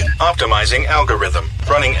operation. Optimizing algorithm.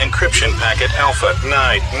 Running encryption packet alpha.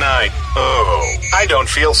 Night. Oh, I don't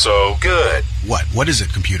feel so good. What is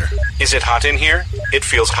it, computer? Is it hot in here? It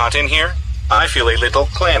feels hot in here. I feel a little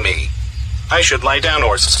clammy. I should lie down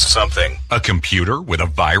or something. A computer with a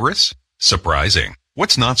virus? Surprising.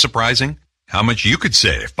 What's not surprising? How much you could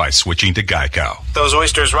save by switching to Geico. Those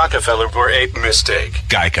oysters Rockefeller were a mistake.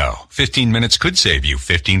 Geico. 15 minutes could save you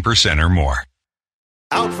 15% or more.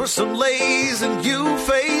 Out for some Lay's and you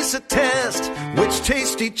face a test. Which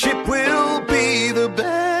tasty chip will be the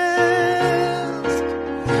best?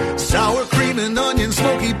 Sour cream and onion,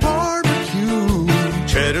 smoky barbecue.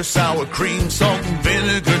 Cheddar, sour cream, salt and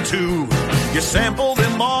vinegar too. You sample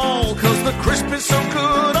them all cause the crisp is so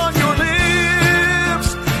good on your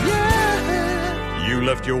lips. Yeah. You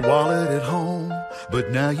left your wallet at home,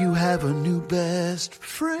 but now you have a new best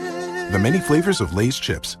friend. The many flavors of Lay's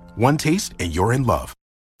chips. One taste and you're in love.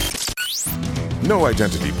 No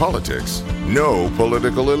identity politics, no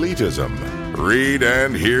political elitism. Read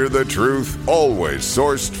and hear the truth, always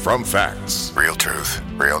sourced from facts. Real truth,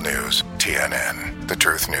 real news. TNN, the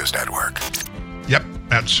Truth News Network. Yep,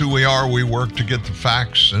 That's who we are. We work to get the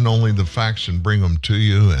facts and only the facts and bring them to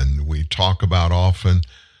you. And we talk about often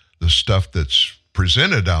the stuff that's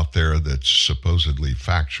presented out there that's supposedly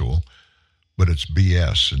factual, but it's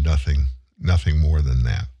BS and nothing more than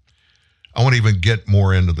that. I won't even get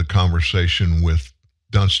more into the conversation with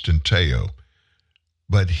Dunston Teo,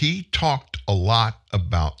 but he talked a lot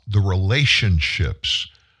about the relationships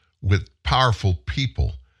with powerful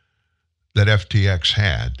people that FTX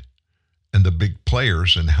had and the big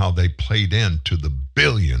players and how they played into the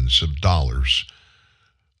billions of dollars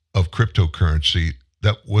of cryptocurrency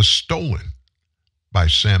that was stolen by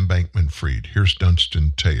Sam Bankman Freid. Here's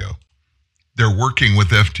Dunston Teo. They're working with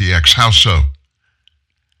FTX. How so?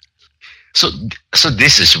 So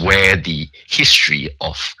this is where the history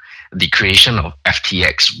of the creation of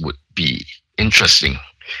FTX would be interesting.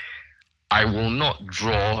 I will not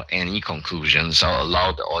draw any conclusions. I'll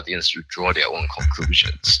allow the audience to draw their own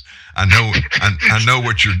conclusions. I know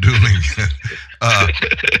what you're doing.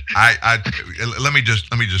 Let me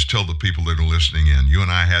just tell the people that are listening in. You and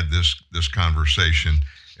I had this conversation,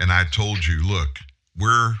 and I told you, look,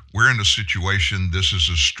 we're in a situation. This is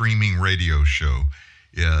a streaming radio show.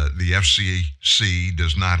 The FCC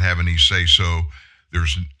does not have any say so.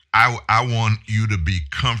 I want you to be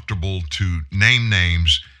comfortable to name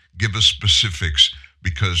names. Give us specifics,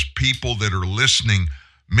 because people that are listening,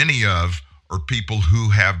 many of, are people who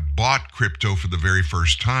have bought crypto for the very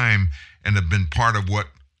first time and have been part of what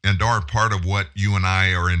you and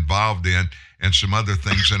I are involved in and some other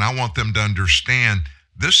things. And I want them to understand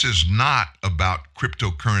this is not about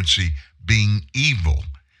cryptocurrency being evil.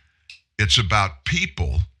 It's about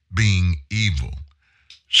people being evil.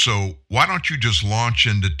 So why don't you just launch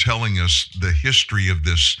into telling us the history of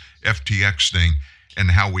this FTX thing and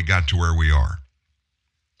how we got to where we are?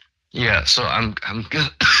 Yeah, so I'm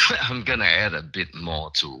gonna add a bit more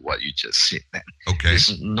to what you just said. Then. Okay.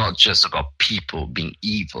 It's not just about people being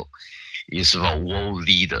evil; it's about world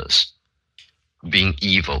leaders being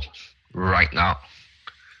evil right now,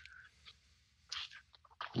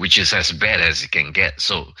 which is as bad as it can get.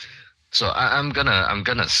 So I'm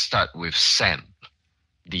gonna start with Sam,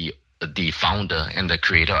 the founder and the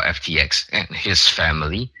creator of FTX, and his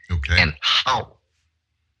family, okay, and how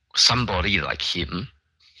somebody like him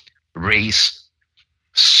raised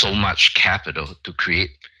so much capital to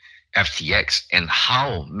create FTX, and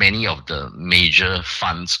how many of the major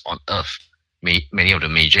funds on earth, many of the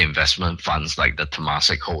major investment funds like the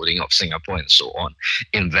Temasek Holding of Singapore and so on,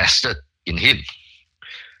 invested in him.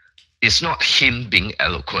 It's not him being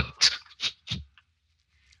eloquent.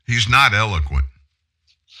 He's not eloquent.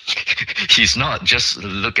 He's not. Just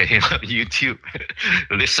look at him on YouTube,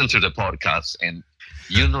 listen to the podcast, and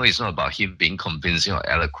you know it's not about him being convincing or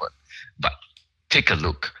eloquent. But take a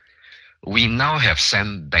look. We now have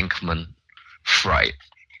Sam Bankman Freid.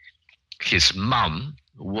 His mom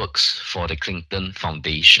works for the Clinton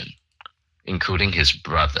Foundation, including his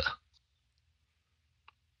brother.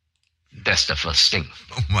 That's the first thing.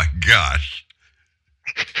 Oh my gosh.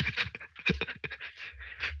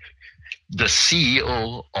 The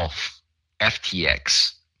CEO of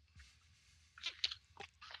FTX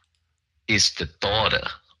is the daughter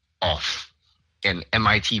of an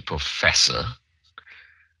MIT professor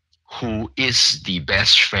who is the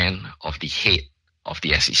best friend of the head of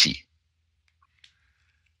the SEC.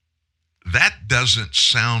 That doesn't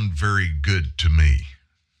sound very good to me.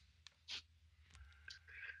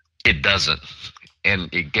 It doesn't,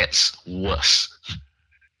 and it gets worse.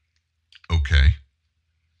 Okay.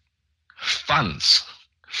 Funds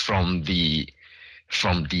from the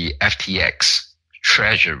FTX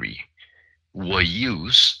treasury were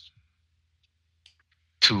used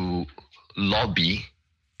to lobby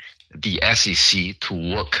the SEC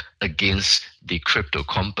to work against the crypto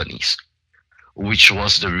companies, which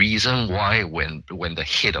was the reason why when the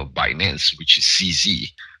head of Binance, which is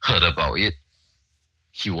CZ, heard about it,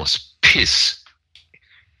 he was pissed,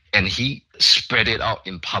 and he spread it out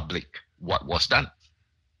in public what was done,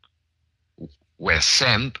 where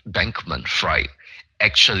Sam Bankman Freid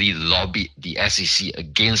actually lobbied the SEC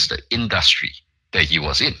against the industry that he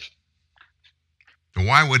was in.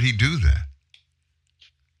 Why would he do that?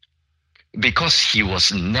 Because he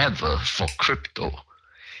was never for crypto.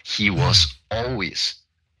 He was always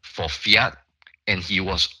for fiat, and he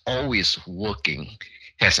was always working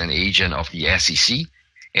as an agent of the SEC,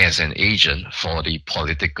 as an agent for the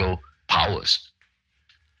political powers.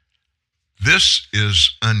 This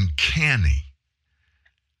is uncanny.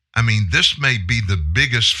 I mean, this may be the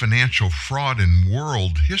biggest financial fraud in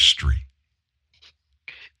world history.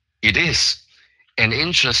 It is. And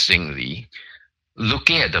interestingly,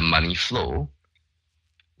 looking at the money flow,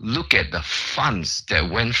 look at the funds that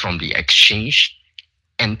went from the exchange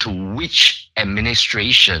and to which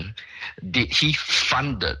administration did he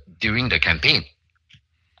fund during the campaign?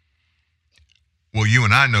 Well, you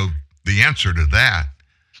and I know the answer to that.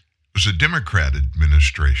 It was a Democrat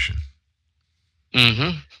administration.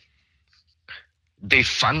 Mm-hmm. They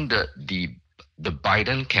funded the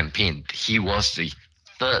Biden campaign. He was the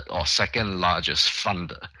third or second largest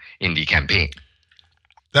funder in the campaign.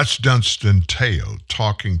 That's Dunston Teo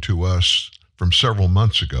talking to us from several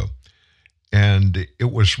months ago. And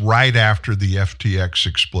it was right after the FTX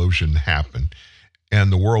explosion happened,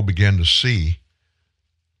 and the world began to see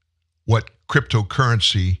what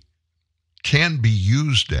cryptocurrency can be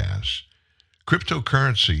used as.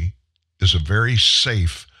 Cryptocurrency is a very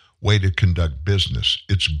safe way to conduct business.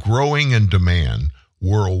 It's growing in demand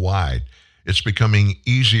worldwide. It's becoming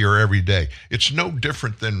easier every day. It's no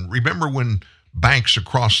different than, remember when banks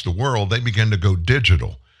across the world, they began to go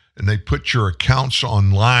digital and they put your accounts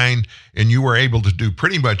online and you were able to do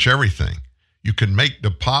pretty much everything. You can make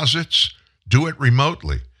deposits, do it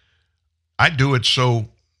remotely. I do it so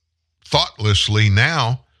thoughtlessly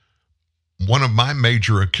now. One of my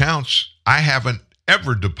major accounts, I haven't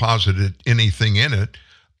ever deposited anything in it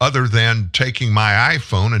other than taking my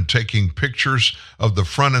iPhone and taking pictures of the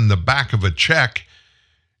front and the back of a check,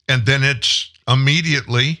 and then it's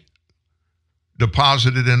immediately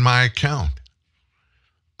deposited in my account.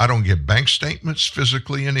 I don't get bank statements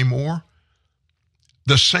physically anymore.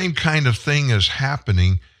 The same kind of thing is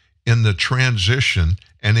happening in the transition,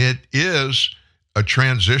 and it is a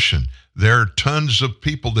transition. There are tons of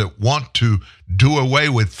people that want to do away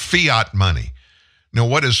with fiat money. Now,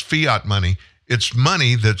 what is fiat money? It's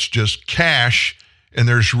money that's just cash, and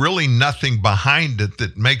there's really nothing behind it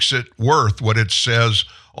that makes it worth what it says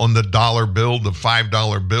on the dollar bill, the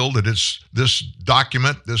 $5 bill, that it's this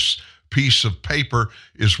document, this piece of paper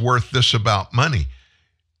is worth this about money.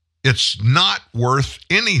 It's not worth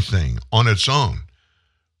anything on its own.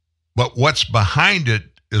 But what's behind it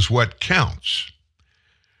is what counts.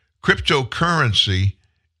 Cryptocurrency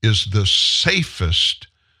is the safest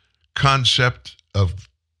concept of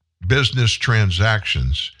business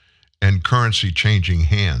transactions and currency changing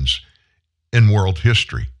hands in world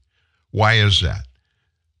history. Why is that?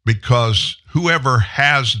 Because whoever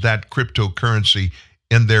has that cryptocurrency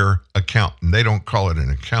in their account, and they don't call it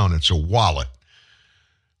an account, it's a wallet,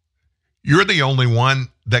 you're the only one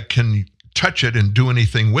that can touch it and do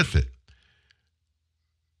anything with it.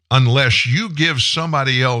 Unless you give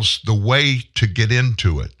somebody else the way to get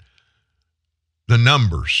into it, the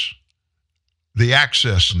numbers, the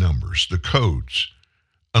access numbers, the codes,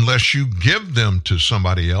 unless you give them to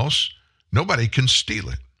somebody else, nobody can steal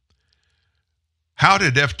it. How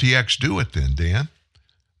did FTX do it then, Dan?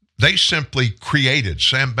 They simply created,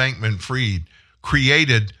 Sam Bankman Freid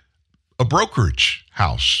created a brokerage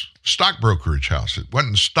house, stock brokerage house. It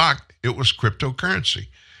wasn't stock, it was cryptocurrency.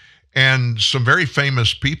 And some very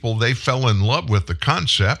famous people, they fell in love with the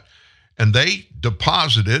concept and they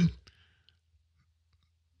deposited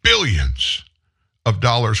billions of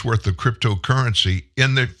dollars worth of cryptocurrency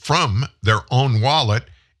from their own wallet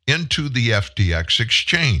into the FTX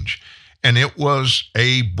exchange. And it was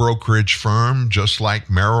a brokerage firm just like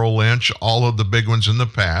Merrill Lynch, all of the big ones in the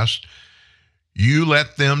past. You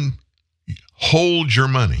let them hold your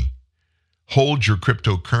money, hold your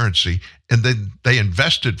cryptocurrency, and then they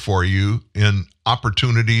invested for you in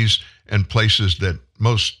opportunities and places that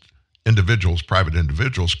most individuals, private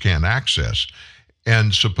individuals, can't access.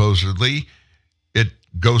 And supposedly it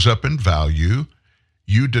goes up in value.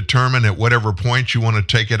 You determine at whatever point you want to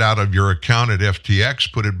take it out of your account at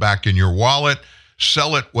FTX, put it back in your wallet,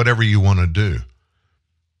 sell it, whatever you want to do.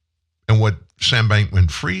 And what Sam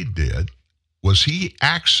Bankman-Freid did was he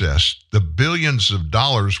accessed the billions of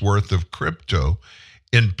dollars worth of crypto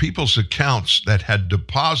in people's accounts that had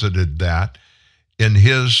deposited that in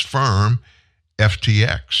his firm,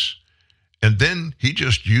 FTX. And then he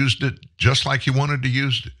just used it just like he wanted to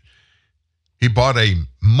use it. He bought a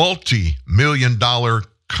multi-million-dollar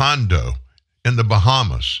condo in the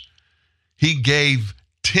Bahamas. He gave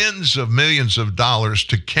tens of millions of dollars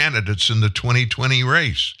to candidates in the 2020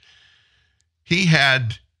 race. He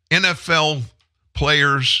had NFL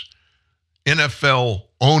players, NFL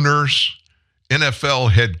owners,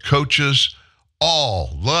 NFL head coaches,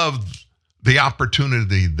 all loved the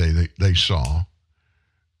opportunity they saw.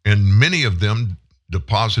 And many of them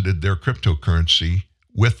deposited their cryptocurrency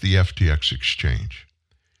with the FTX exchange.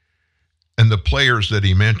 And the players that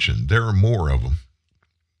he mentioned, there are more of them.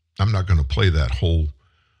 I'm not going to play that whole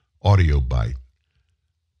audio bite.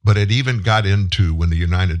 But it even got into when the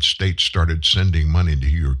United States started sending money to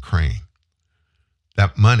Ukraine.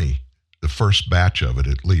 that money, the first batch of it,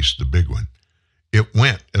 at least the big one, it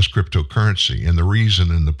went as cryptocurrency. And the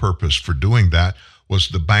reason and the purpose for doing that was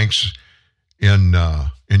the banks in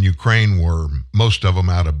Ukraine were, most of them,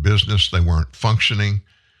 out of business. They weren't functioning.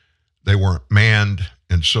 They weren't manned.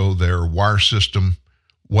 And so their wire system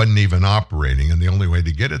wasn't even operating. And the only way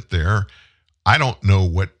to get it there, I don't know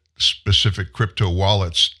what specific crypto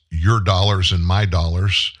wallets, your dollars and my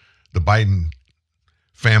dollars, the Biden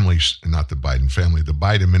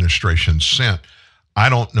administration sent. I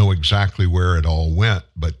don't know exactly where it all went,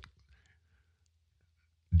 but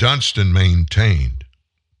Dunston maintained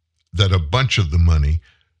that a bunch of the money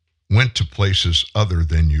went to places other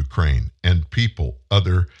than Ukraine and people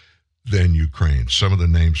other than Ukraine. Some of the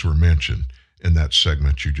names were mentioned in that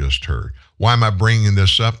segment you just heard. Why am I bringing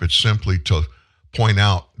this up? It's simply to point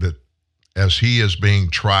out that as he is being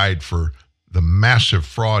tried for the massive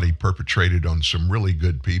fraud he perpetrated on some really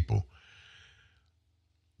good people,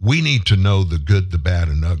 we need to know the good, the bad,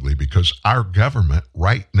 and ugly, because our government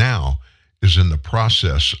right now is in the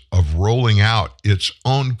process of rolling out its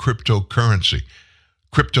own cryptocurrency,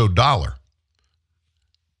 crypto dollar.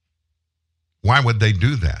 Why would they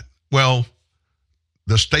do that? Well,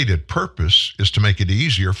 the stated purpose is to make it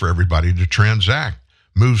easier for everybody to transact,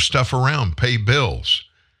 move stuff around, pay bills.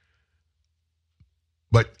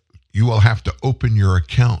 But you will have to open your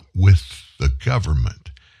account with the government,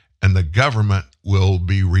 and the government will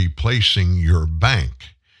be replacing your bank.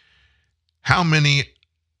 How many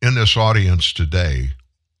in this audience today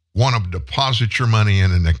want to deposit your money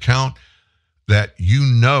in an account that you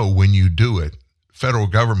know when you do it, federal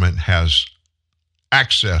government has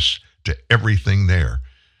access to everything there,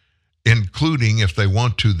 including, if they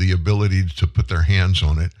want to, the ability to put their hands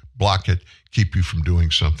on it, block it, keep you from doing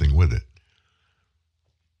something with it?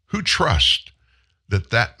 Who trusts that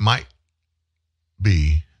that might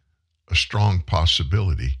be a strong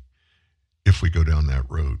possibility if we go down that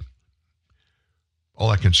road? All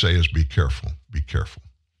I can say is be careful, be careful.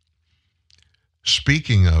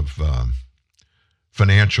 Speaking of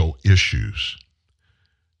financial issues,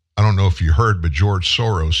 I don't know if you heard, but George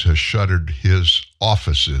Soros has shuttered his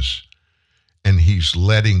offices and he's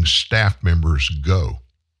letting staff members go.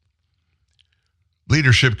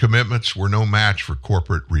 Leadership commitments were no match for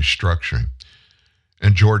corporate restructuring.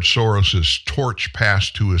 And George Soros' torch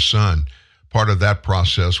passed to his son. Part of that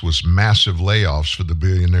process was massive layoffs for the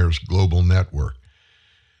billionaire's global network.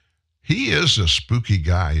 He is a spooky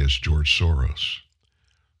guy, is George Soros.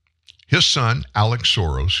 His son, Alex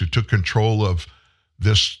Soros, who took control of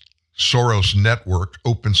this Soros Network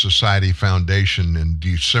Open Society Foundation in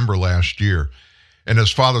December last year, and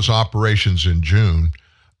his father's operations in June,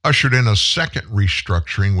 ushered in a second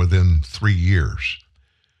restructuring within 3 years.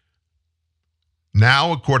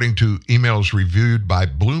 Now, according to emails reviewed by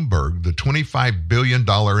Bloomberg, the $25 billion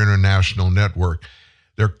international network,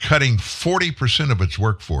 they're cutting 40% of its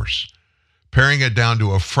workforce, paring it down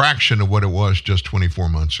to a fraction of what it was just 24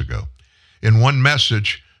 months ago. In one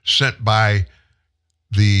message sent by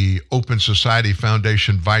the Open Society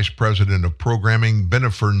Foundation Vice President of Programming,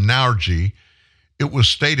 Benifer Naurji, it was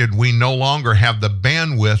stated, we no longer have the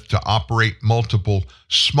bandwidth to operate multiple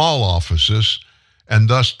small offices, and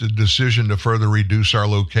thus the decision to further reduce our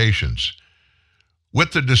locations.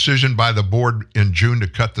 With the decision by the board in June to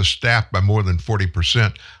cut the staff by more than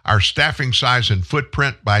 40%, our staffing size and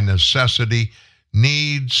footprint by necessity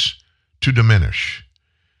needs to diminish.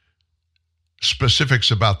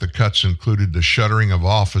 Specifics about the cuts included the shuttering of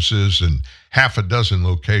offices in half a dozen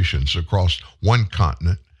locations across one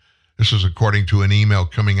continent. This is according to an email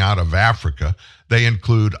coming out of Africa. They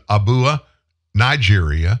include Abuja,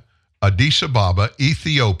 Nigeria, Addis Ababa,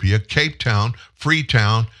 Ethiopia, Cape Town,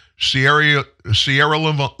 Freetown, Sierra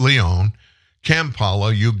Leone,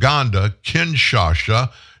 Kampala, Uganda,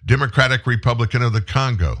 Kinshasa, Democratic Republic of the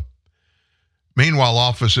Congo. Meanwhile,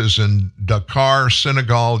 offices in Dakar,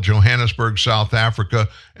 Senegal, Johannesburg, South Africa,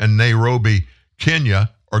 and Nairobi, Kenya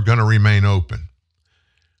are going to remain open.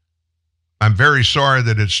 I'm very sorry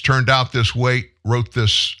that it's turned out this way, wrote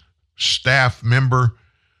this staff member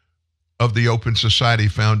of the Open Society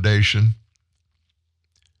Foundation.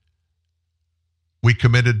 We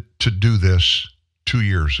committed to do this 2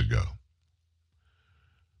 years ago.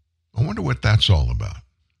 I wonder what that's all about.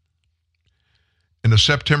 In a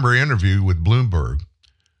September interview with Bloomberg,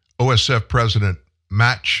 OSF President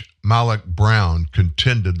Match Malik Brown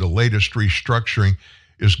contended the latest restructuring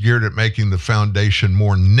is geared at making the foundation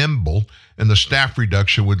more nimble, and the staff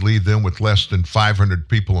reduction would leave them with less than 500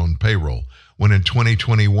 people on payroll, when in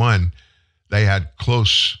 2021, they had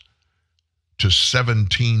close to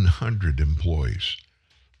 1,700 employees.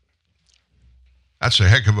 That's a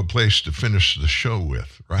heck of a place to finish the show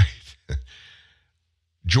with, right?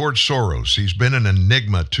 George Soros, he's been an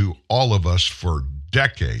enigma to all of us for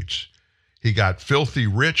decades. He got filthy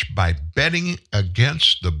rich by betting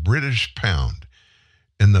against the British pound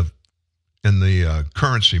in the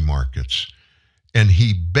currency markets. And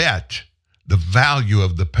he bet the value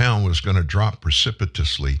of the pound was going to drop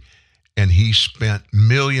precipitously. And he spent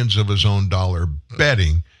millions of his own dollar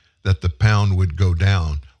betting that the pound would go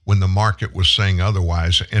down when the market was saying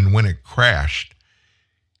otherwise. And when it crashed,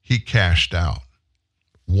 he cashed out.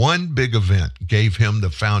 One big event gave him the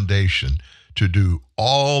foundation to do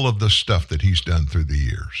all of the stuff that he's done through the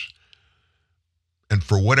years. And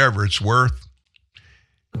for whatever it's worth,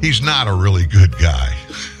 he's not a really good guy.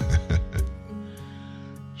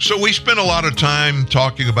 So we spent a lot of time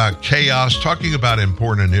talking about chaos, talking about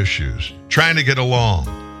important issues, trying to get along.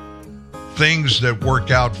 Things that work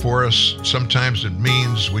out for us, sometimes it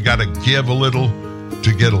means we got to give a little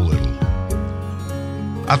to get a little.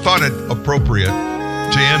 I thought it appropriate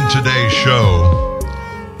to end today's show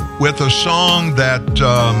with a song that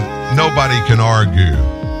nobody can argue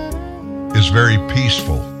is very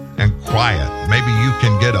peaceful and quiet. Maybe you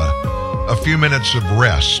can get a few minutes of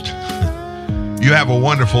rest. You have a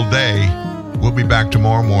wonderful day. We'll be back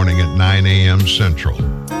tomorrow morning at 9 a.m. Central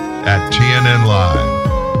at TNN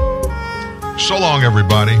Live. So long,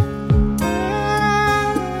 everybody.